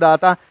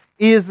metadata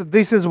is that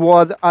this is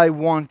what I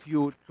want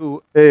you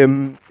to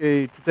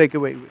take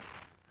away with.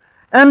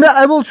 And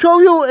I will show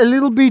you a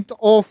little bit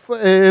of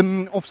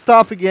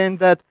stuff again,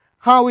 that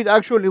how it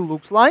actually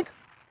looks like.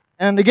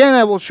 And again,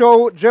 I will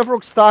show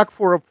JFrog stack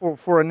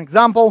for an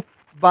example,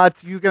 but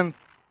you can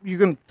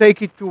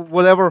take it to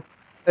whatever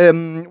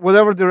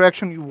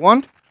direction you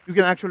want. You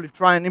can actually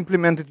try and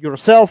implement it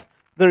yourself.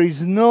 There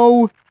is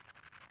no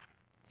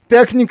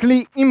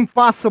technically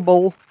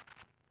impossible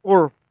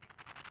or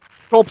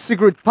top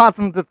secret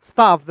patented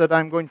stuff that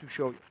I'm going to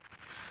show you.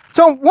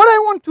 So what I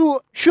want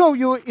to show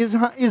you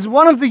is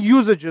one of the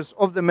usages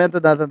of the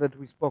metadata that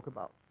we spoke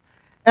about.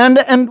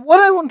 And what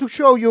I want to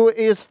show you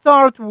is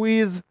start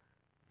with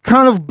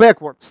kind of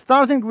backwards,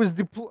 starting with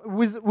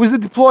a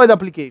deployed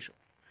application.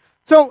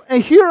 So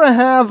here I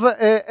have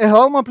a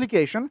Helm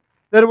application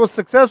that was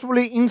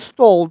successfully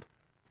installed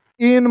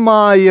in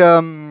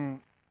my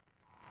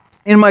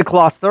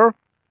cluster,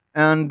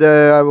 and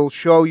I will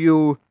show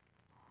you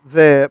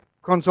the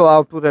console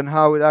output and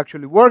how it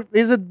actually worked.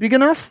 Is it big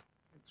enough?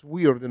 It's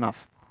weird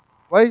enough.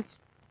 Why?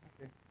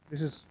 Okay.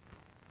 This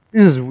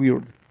is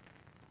weird.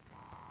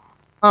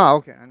 Ah,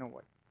 okay, I know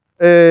why.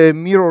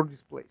 mirror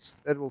displays.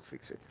 That will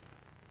fix it.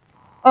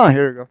 Ah,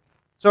 here we go.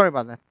 Sorry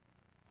about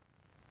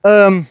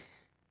that.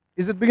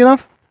 Is it big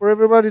enough for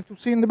everybody to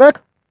see in the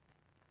back?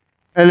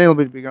 A little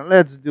bit bigger.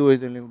 Let's do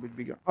it a little bit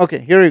bigger. Okay,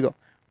 here you go.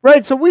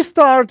 Right, so we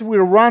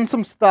run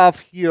some stuff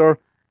here,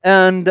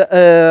 and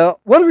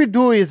what we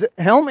do is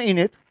Helm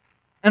init,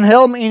 and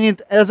Helm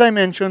init, as I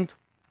mentioned,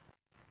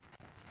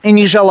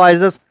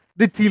 initializes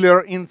the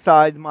tiller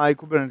inside my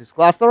Kubernetes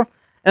cluster,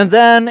 and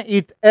then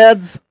it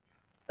adds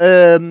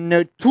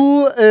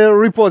two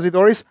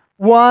repositories.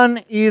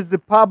 One is the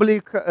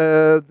public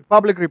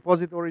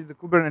repository, the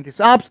Kubernetes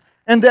apps,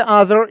 and the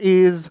other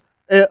is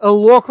a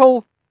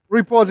local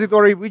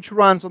repository which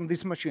runs on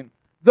this machine.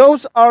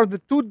 Those are the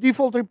two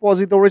default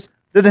repositories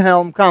that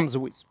Helm comes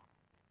with,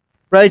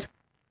 right?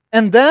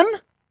 And then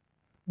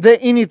the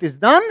init is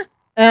done,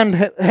 and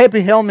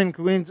happy Helming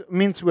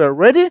means we are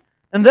ready,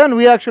 and then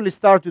we actually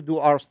start to do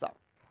our stuff.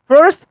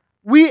 First,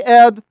 we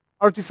add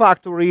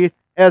Artifactory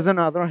as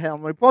another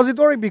Helm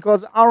repository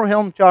because our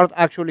Helm chart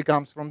actually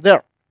comes from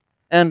there.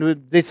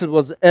 And this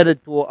was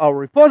added to our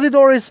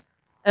repositories,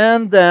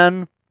 and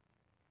then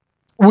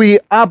we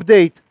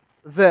update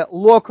the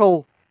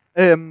local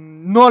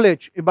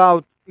knowledge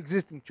about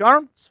existing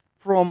charts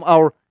from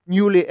our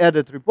newly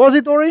added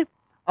repository,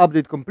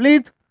 update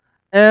complete,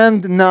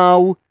 and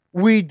now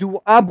we do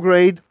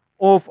upgrade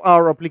of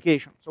our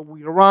application. So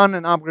we run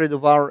an upgrade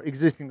of our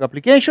existing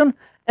application,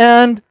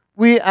 and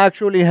we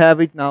actually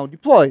have it now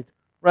deployed,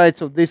 right?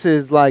 So this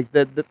is like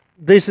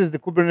this is the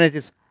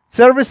Kubernetes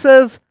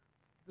services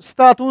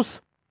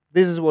status.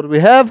 This is what we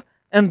have,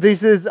 and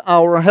this is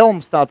our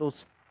Helm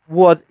status,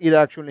 what it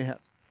actually has.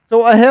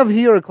 So I have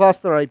here a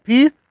cluster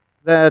IP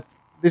that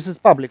this is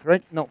public,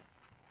 right? No.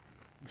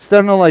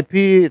 External IP,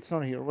 it's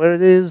not here. Where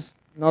it is,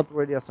 not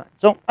already assigned.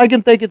 So I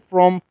can take it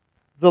from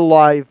the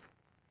live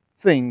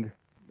thing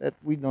that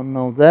we don't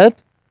know that.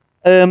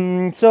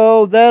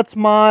 So that's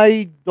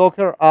my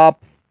Docker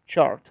app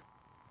chart.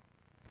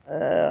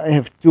 I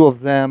have two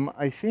of them.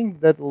 I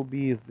think that will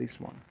be this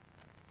one.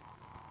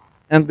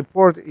 And the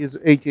port is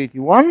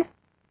 8081.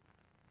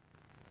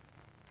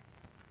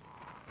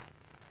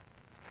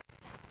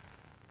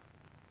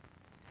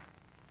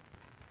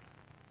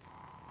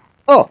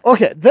 Oh,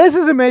 okay. This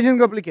is amazing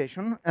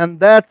application, and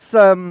that's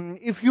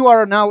if you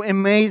are now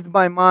amazed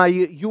by my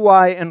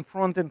UI and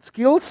front-end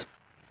skills,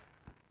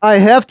 I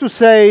have to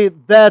say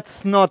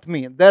that's not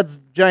me. That's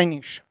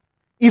Jainish.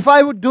 If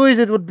I would do it,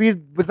 it would be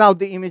without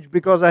the image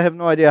because I have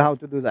no idea how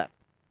to do that.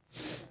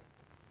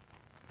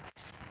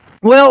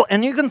 Well,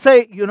 and you can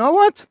say, you know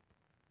what,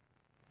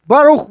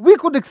 Baruch, we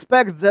could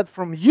expect that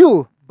from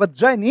you, but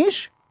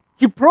Jainish,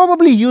 he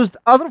probably used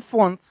other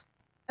fonts,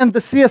 and the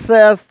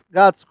CSS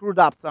got screwed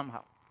up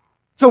somehow.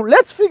 So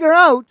let's figure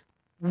out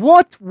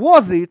what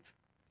was it.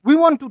 We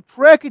want to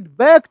track it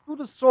back to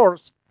the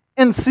source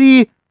and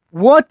see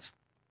what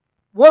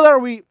are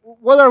we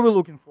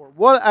looking for?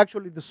 What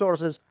actually the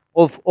sources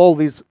of all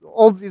this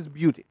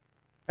beauty?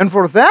 And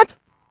for that,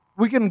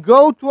 we can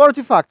go to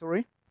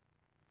Artifactory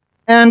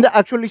and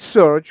actually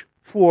search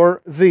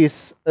for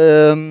this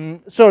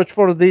Helm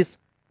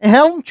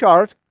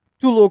chart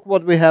to look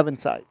what we have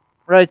inside,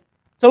 right?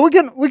 So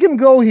we can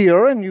go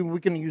here and we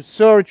can use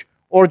search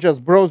or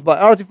just browse by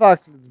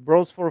artifacts. Let's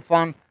browse for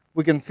fun.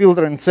 We can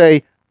filter and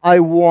say, I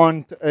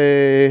want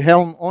a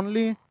Helm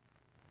only,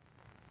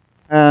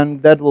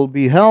 and that will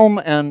be Helm,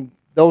 and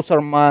those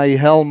are my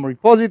Helm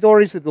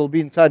repositories. It will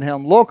be inside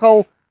Helm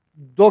local,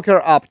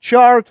 Docker app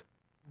chart.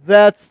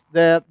 That's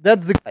the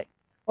guy.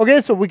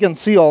 Okay, so we can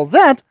see all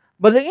that,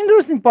 but the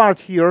interesting part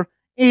here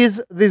is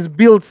this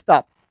build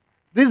stub.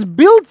 This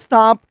build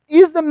stub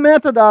is the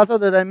metadata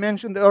that I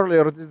mentioned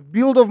earlier, this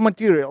build of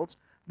materials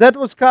that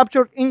was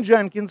captured in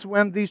Jenkins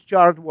when this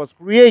chart was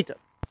created.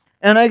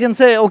 And I can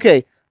say,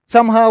 okay,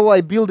 somehow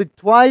I built it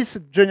twice,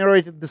 it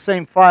generated the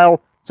same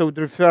file, so it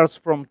refers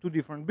from two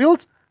different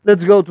builds.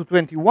 Let's go to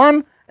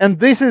 21, and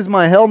this is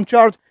my Helm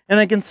chart, and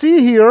I can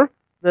see here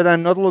that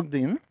I'm not logged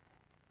in.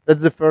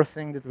 That's the first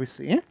thing that we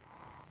see.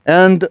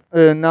 And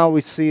now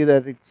we see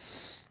that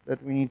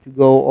we need to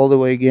go all the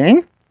way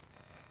again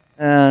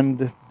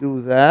and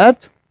do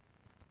that.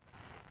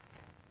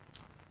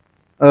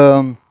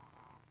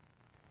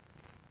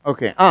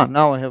 Okay,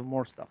 now I have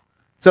more stuff.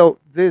 So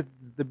this is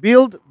the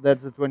build,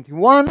 that's the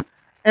 21.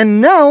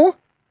 And now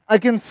I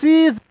can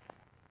see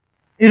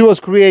it was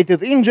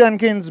created in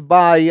Jenkins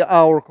by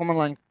our command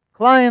line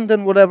client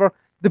and whatever.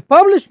 The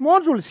published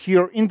modules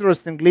here,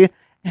 interestingly,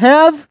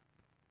 have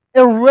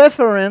a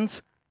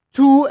reference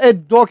to a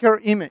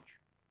Docker image.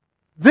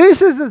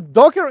 This is a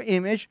Docker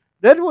image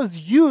that was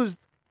used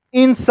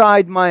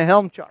inside my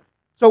Helm chart.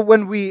 So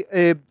when we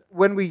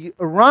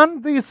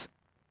run this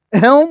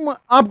Helm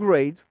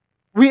upgrade,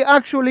 we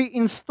actually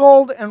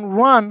installed and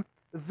run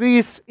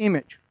this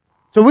image.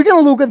 So we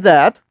can look at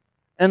that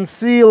and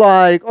see,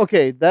 like,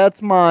 okay,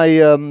 that's my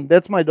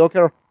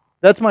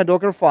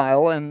Docker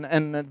file,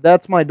 and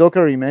that's my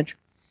Docker image.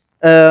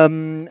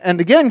 And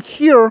again,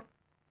 here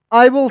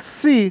I will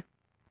see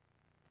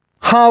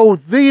how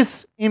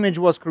this image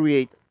was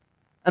created.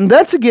 And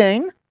that's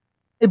again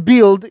a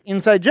build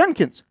inside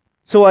Jenkins.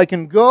 So I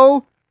can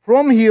go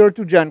from here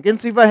to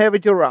Jenkins if I have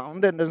it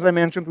around, and as I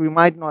mentioned, we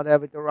might not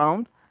have it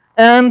around,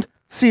 and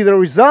see the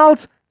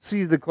results,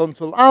 see the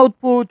console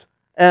output,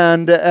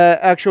 and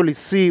actually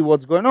see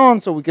what's going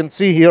on. So we can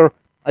see here,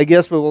 I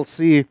guess we will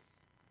see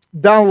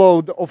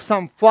download of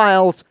some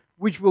files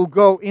which will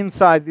go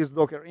inside this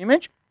Docker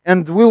image,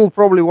 and we will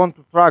probably want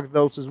to track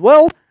those as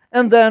well.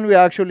 And then we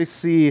actually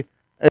see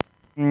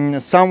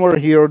somewhere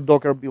here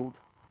Docker build.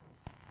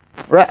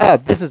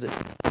 Right, this is it.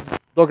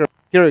 Docker.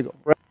 Here we go.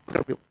 Right,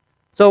 Docker build.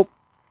 So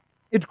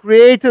it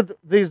created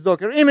this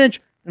Docker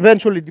image,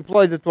 eventually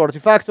deployed it to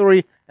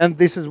Artifactory, and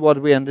this is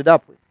what we ended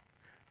up with.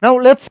 Now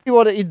let's see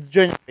what it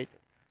generated.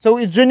 So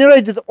it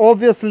generated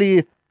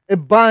obviously a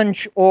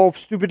bunch of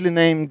stupidly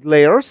named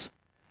layers,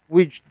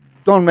 which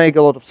don't make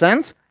a lot of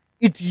sense.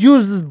 It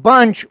uses a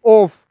bunch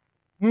of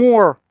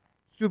more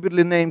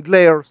stupidly named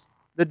layers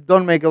that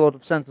don't make a lot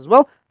of sense as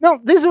well. Now,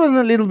 this was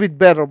a little bit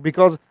better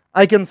because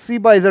I can see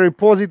by the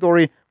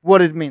repository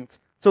what it means.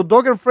 So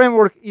Docker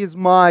framework is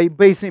my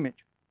base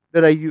image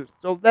that I use.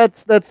 So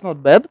that's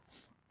not bad.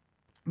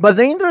 But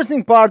the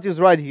interesting part is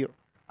right here.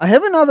 I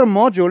have another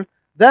module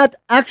that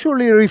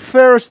actually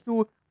refers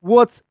to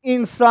what's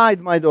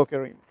inside my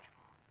Docker image.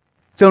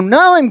 So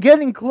now I'm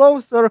getting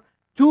closer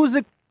to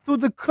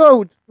the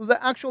code, to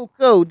the actual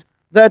code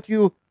that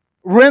you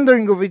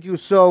rendering of it you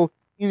saw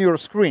in your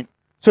screen.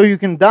 So you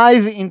can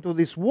dive into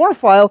this war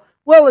file.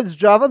 Well, it's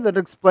Java. That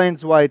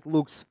explains why it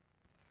looks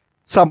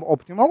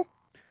suboptimal.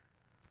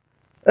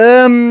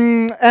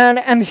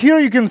 And here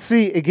you can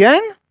see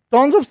again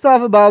tons of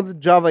stuff about the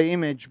Java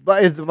image,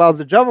 but it's about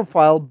the Java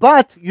file,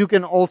 but you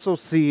can also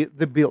see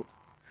the build.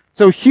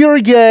 So here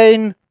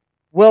again,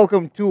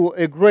 welcome to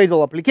a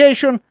Gradle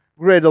application,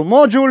 Gradle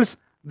modules.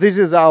 This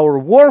is our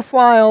war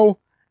file,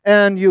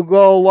 and you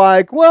go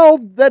like, well,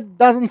 that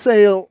doesn't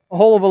say a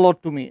whole of a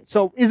lot to me.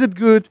 So is it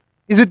good?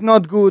 Is it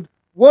not good?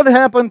 What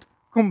happened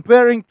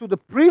comparing to the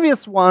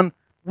previous one,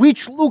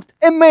 which looked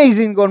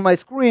amazing on my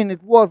screen?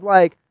 It was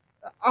like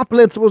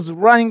applets was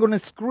running on a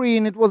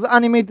screen, it was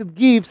animated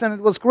GIFs, and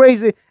it was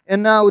crazy,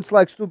 and now it's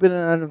like stupid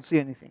and I don't see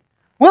anything.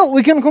 Well,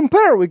 we can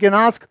compare. We can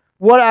ask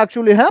what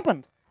actually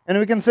happened. And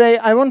we can say,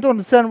 I want to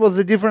understand what's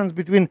the difference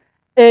between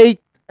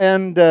 8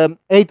 and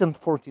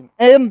 14,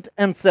 8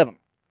 and 7.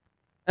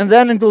 And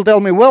then it will tell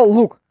me, well,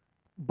 look,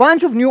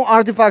 bunch of new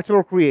artifacts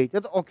were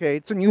created. Okay,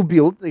 it's a new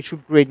build. They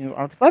should create new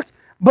artifacts.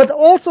 But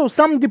also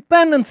some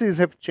dependencies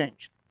have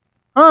changed.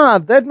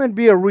 That might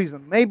be a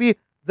reason. Maybe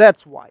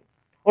that's why.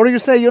 Or you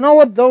say, you know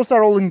what, those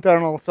are all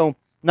internal, so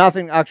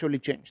nothing actually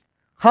changed.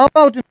 How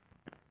about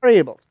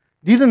variables?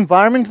 Did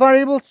environment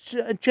variables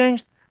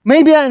change?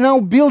 Maybe I now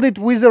build it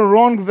with a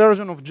wrong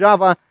version of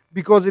Java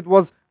because it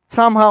was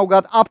somehow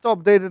got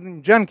updated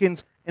in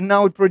Jenkins and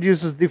now it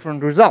produces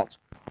different results.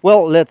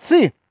 Well, let's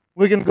see.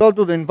 We can go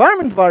to the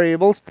environment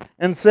variables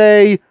and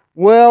say,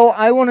 well,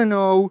 I want to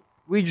know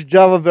which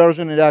Java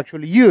version it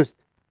actually used.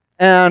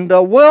 And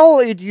well,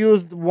 it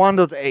used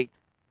 1.8.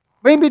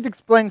 Maybe it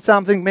explains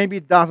something, maybe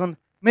it doesn't.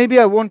 Maybe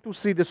I want to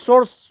see the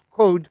source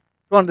code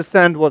to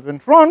understand what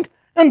went wrong.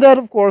 And that,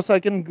 of course, I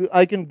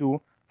can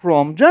do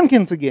from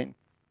Jenkins again.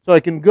 So I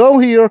can go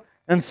here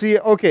and see,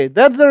 okay,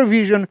 that's the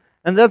revision,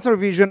 and that's a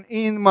revision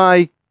in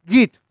my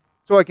Git.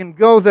 So I can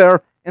go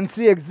there and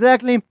see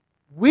exactly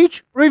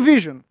which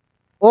revision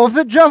of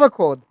the Java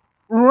code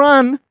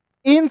run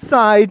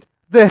inside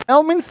the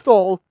Helm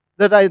install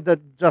that I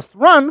just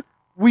run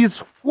with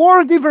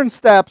 4 different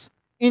steps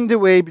in the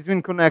way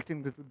between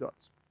connecting the 2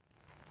 dots.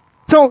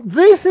 So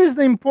this is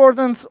the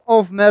importance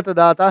of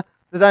metadata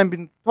that I've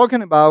been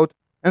talking about,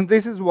 and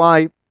this is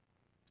why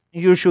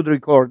you should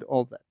record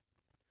all that.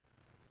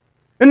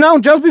 And now,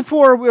 just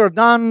before we are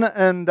done,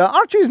 and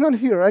Archie is not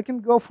here, I can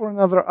go for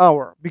another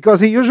hour, because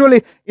he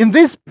usually, in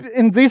this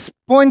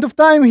point of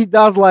time, he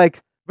does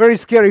like very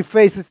scary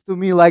faces to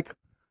me, like,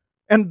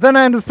 and then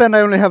I understand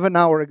I only have an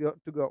hour to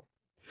go.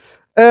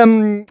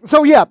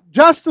 So yeah,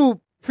 just to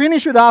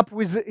finish it up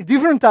with a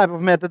different type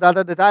of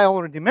metadata that I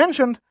already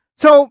mentioned.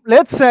 So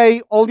let's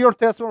say all your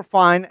tests were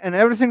fine and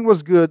everything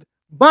was good,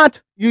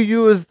 but you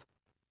used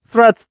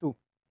threads too.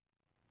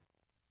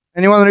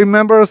 Anyone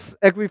remembers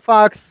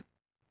Equifax?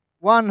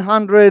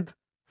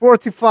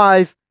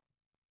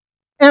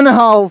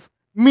 145.5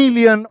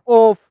 million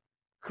of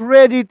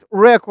credit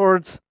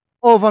records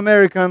of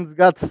Americans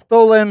got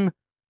stolen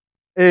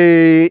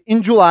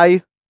in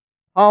July,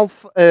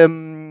 half a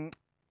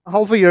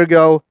year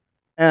ago,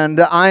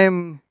 and I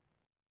am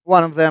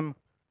one of them,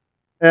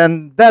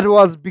 and that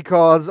was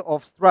because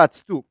of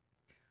Struts 2.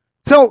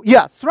 So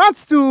yeah,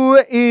 Struts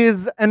 2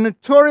 is a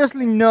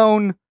notoriously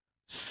known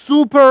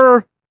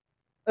super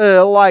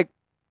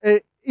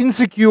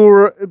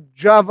insecure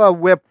Java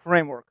web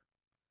framework.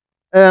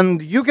 And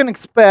you can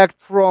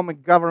expect from a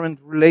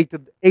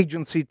government-related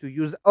agency to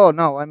use... Oh,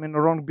 no, I'm in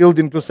the wrong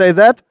building to say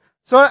that.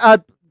 So I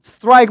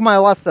strike my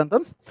last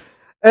sentence.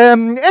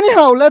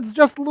 Anyhow, let's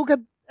just look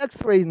at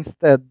X-Ray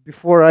instead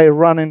before I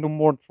run into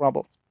more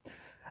troubles.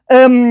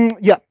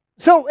 Yeah,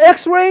 so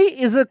X-Ray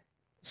is a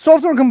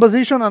software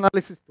composition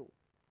analysis tool.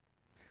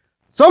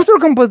 Software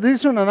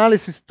composition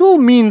analysis tool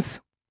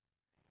means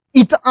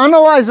it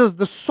analyzes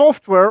the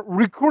software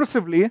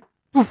recursively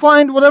to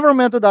find whatever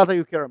metadata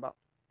you care about.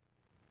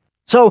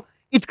 So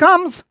it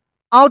comes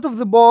out of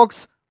the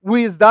box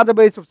with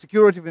database of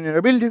security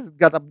vulnerabilities. It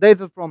got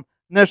updated from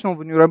National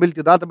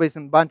Vulnerability Database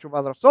and a bunch of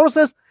other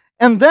sources.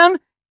 And then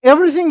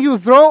everything you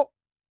throw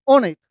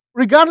on it,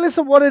 regardless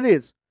of what it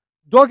is,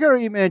 Docker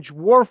image,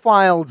 WAR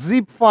file,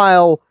 zip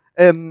file,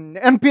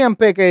 npm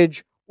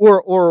package,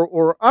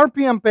 or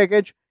RPM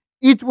package,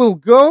 it will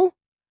go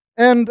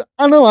and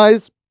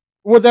analyze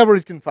whatever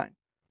it can find.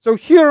 So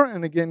here,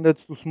 and again,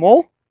 that's too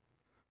small.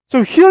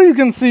 So here you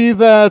can see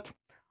that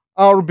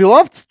our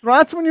beloved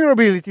Struts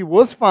vulnerability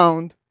was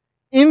found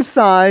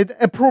inside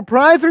a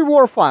proprietary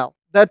WAR file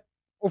that,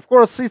 of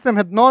course, system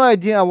had no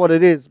idea what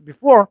it is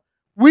before,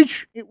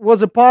 which it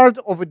was a part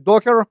of a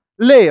Docker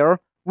layer,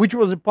 which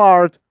was a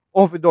part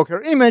of a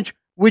Docker image,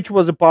 which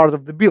was a part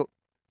of the build.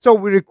 So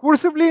we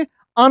recursively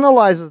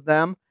analyzes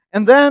them,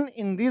 and then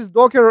in this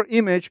Docker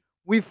image,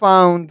 we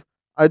found,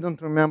 I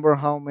don't remember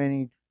how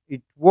many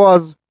it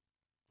was,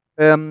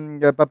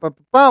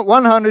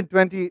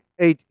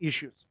 128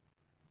 issues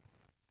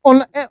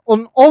on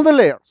all the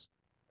layers.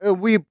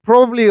 We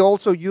probably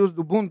also used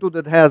Ubuntu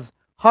that has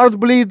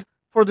Heartbleed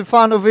for the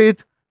fun of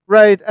it,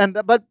 right? And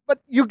but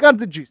you got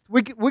the gist.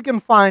 We can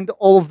find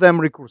all of them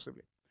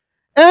recursively,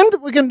 and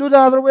we can do the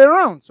other way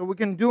around. So we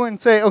can do and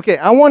say, okay,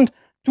 I want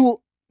to.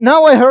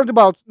 Now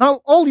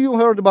all you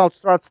heard about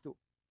Struts 2,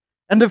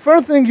 and the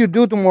first thing you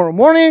do tomorrow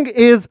morning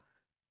is,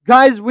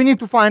 guys, we need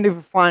to find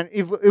if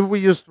we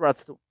use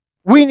Struts 2.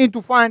 We need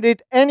to find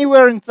it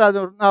anywhere inside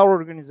of our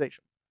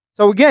organization.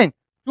 So again,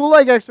 tool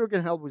like Extra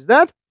can help with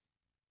that.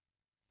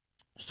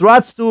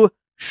 Struts 2,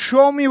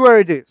 show me where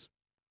it is.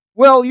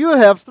 Well, you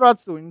have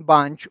Struts 2 in a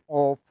bunch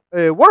of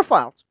WAR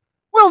files.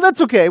 Well,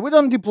 that's okay. We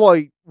don't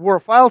deploy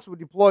WAR files, we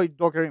deploy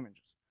Docker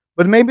images.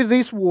 But maybe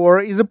this WAR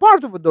is a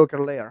part of a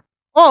Docker layer.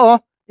 Oh,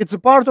 it's a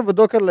part of a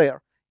Docker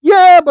layer.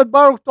 Yeah, but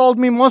Baruch told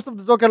me most of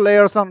the Docker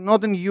layers are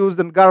not in use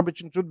and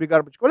garbage and should be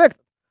garbage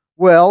collected.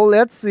 Well,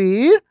 let's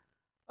see.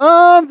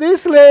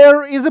 This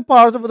layer is a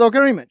part of a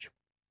Docker image.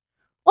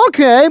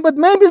 Okay, but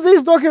maybe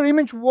this Docker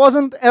image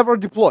wasn't ever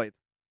deployed.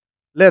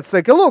 Let's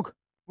take a look.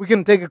 We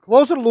can take a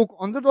closer look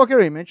on the Docker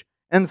image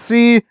and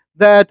see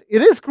that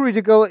it is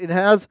critical. It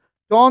has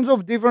tons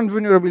of different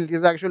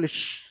vulnerabilities, actually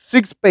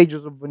 6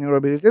 pages of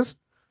vulnerabilities.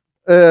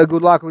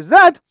 Good luck with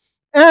that.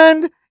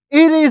 And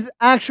it is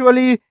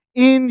actually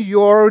in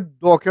your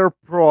Docker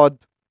prod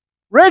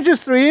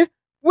registry,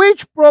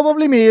 which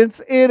probably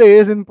means it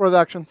is in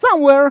production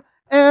somewhere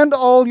and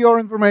all your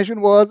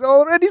information was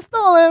already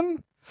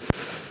stolen.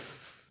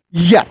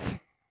 Yes.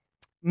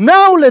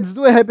 Now let's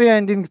do a happy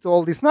ending to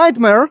all this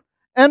nightmare,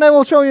 and I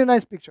will show you a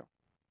nice picture.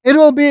 It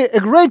will be a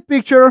great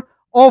picture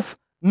of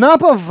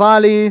Napa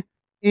Valley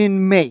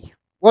in May.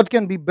 What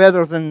can be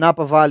better than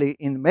Napa Valley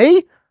in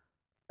May?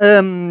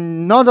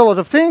 Not a lot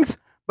of things,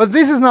 but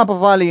this is Napa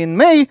Valley in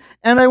May,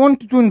 and I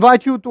wanted to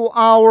invite you to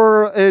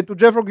our to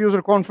JFrog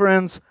user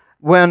conference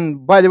when,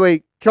 by the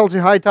way, Kelsey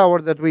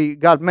Hightower that we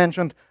got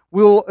mentioned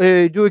will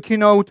do a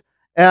keynote,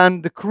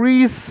 and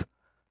Chris,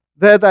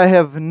 that I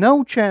have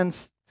no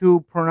chance to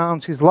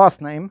pronounce his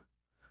last name,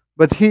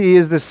 but he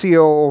is the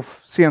CEO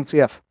of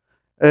CNCF,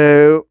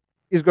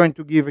 is going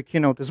to give a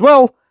keynote as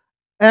well.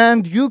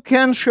 And you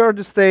can share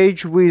the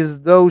stage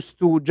with those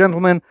two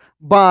gentlemen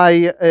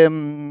by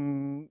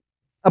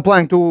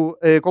applying to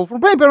a call for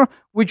paper,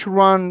 which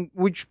runs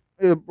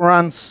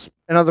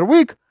another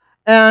week.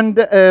 And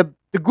the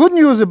good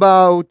news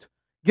about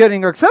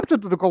getting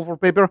accepted to the call for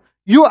paper,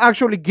 you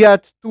actually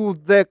get to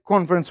the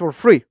conference for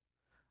free.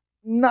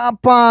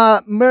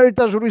 Napa,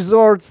 Meritage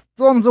Resorts,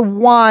 tons of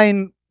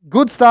wine,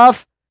 good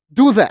stuff.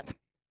 Do that.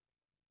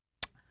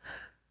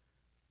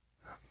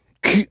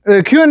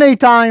 Q&A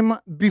time.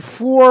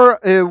 Before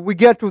we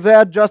get to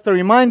that, just a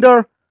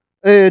reminder,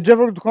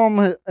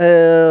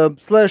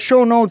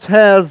 jfrog.com/show notes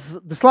has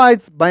the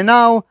slides by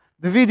now,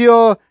 the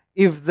video,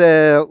 if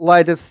the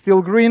light is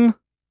still green.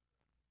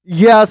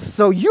 Yes,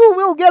 so you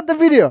will get the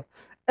video.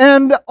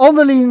 And all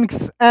the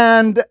links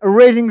and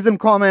ratings and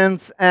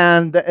comments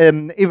and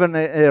even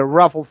a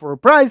raffle for a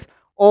prize,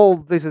 all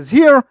this is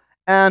here.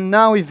 And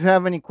now if you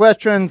have any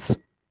questions,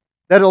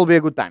 that will be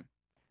a good time.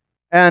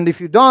 And if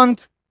you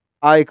don't,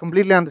 I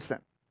completely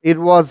understand. It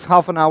was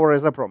half an hour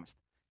as I promised.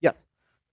 Yes.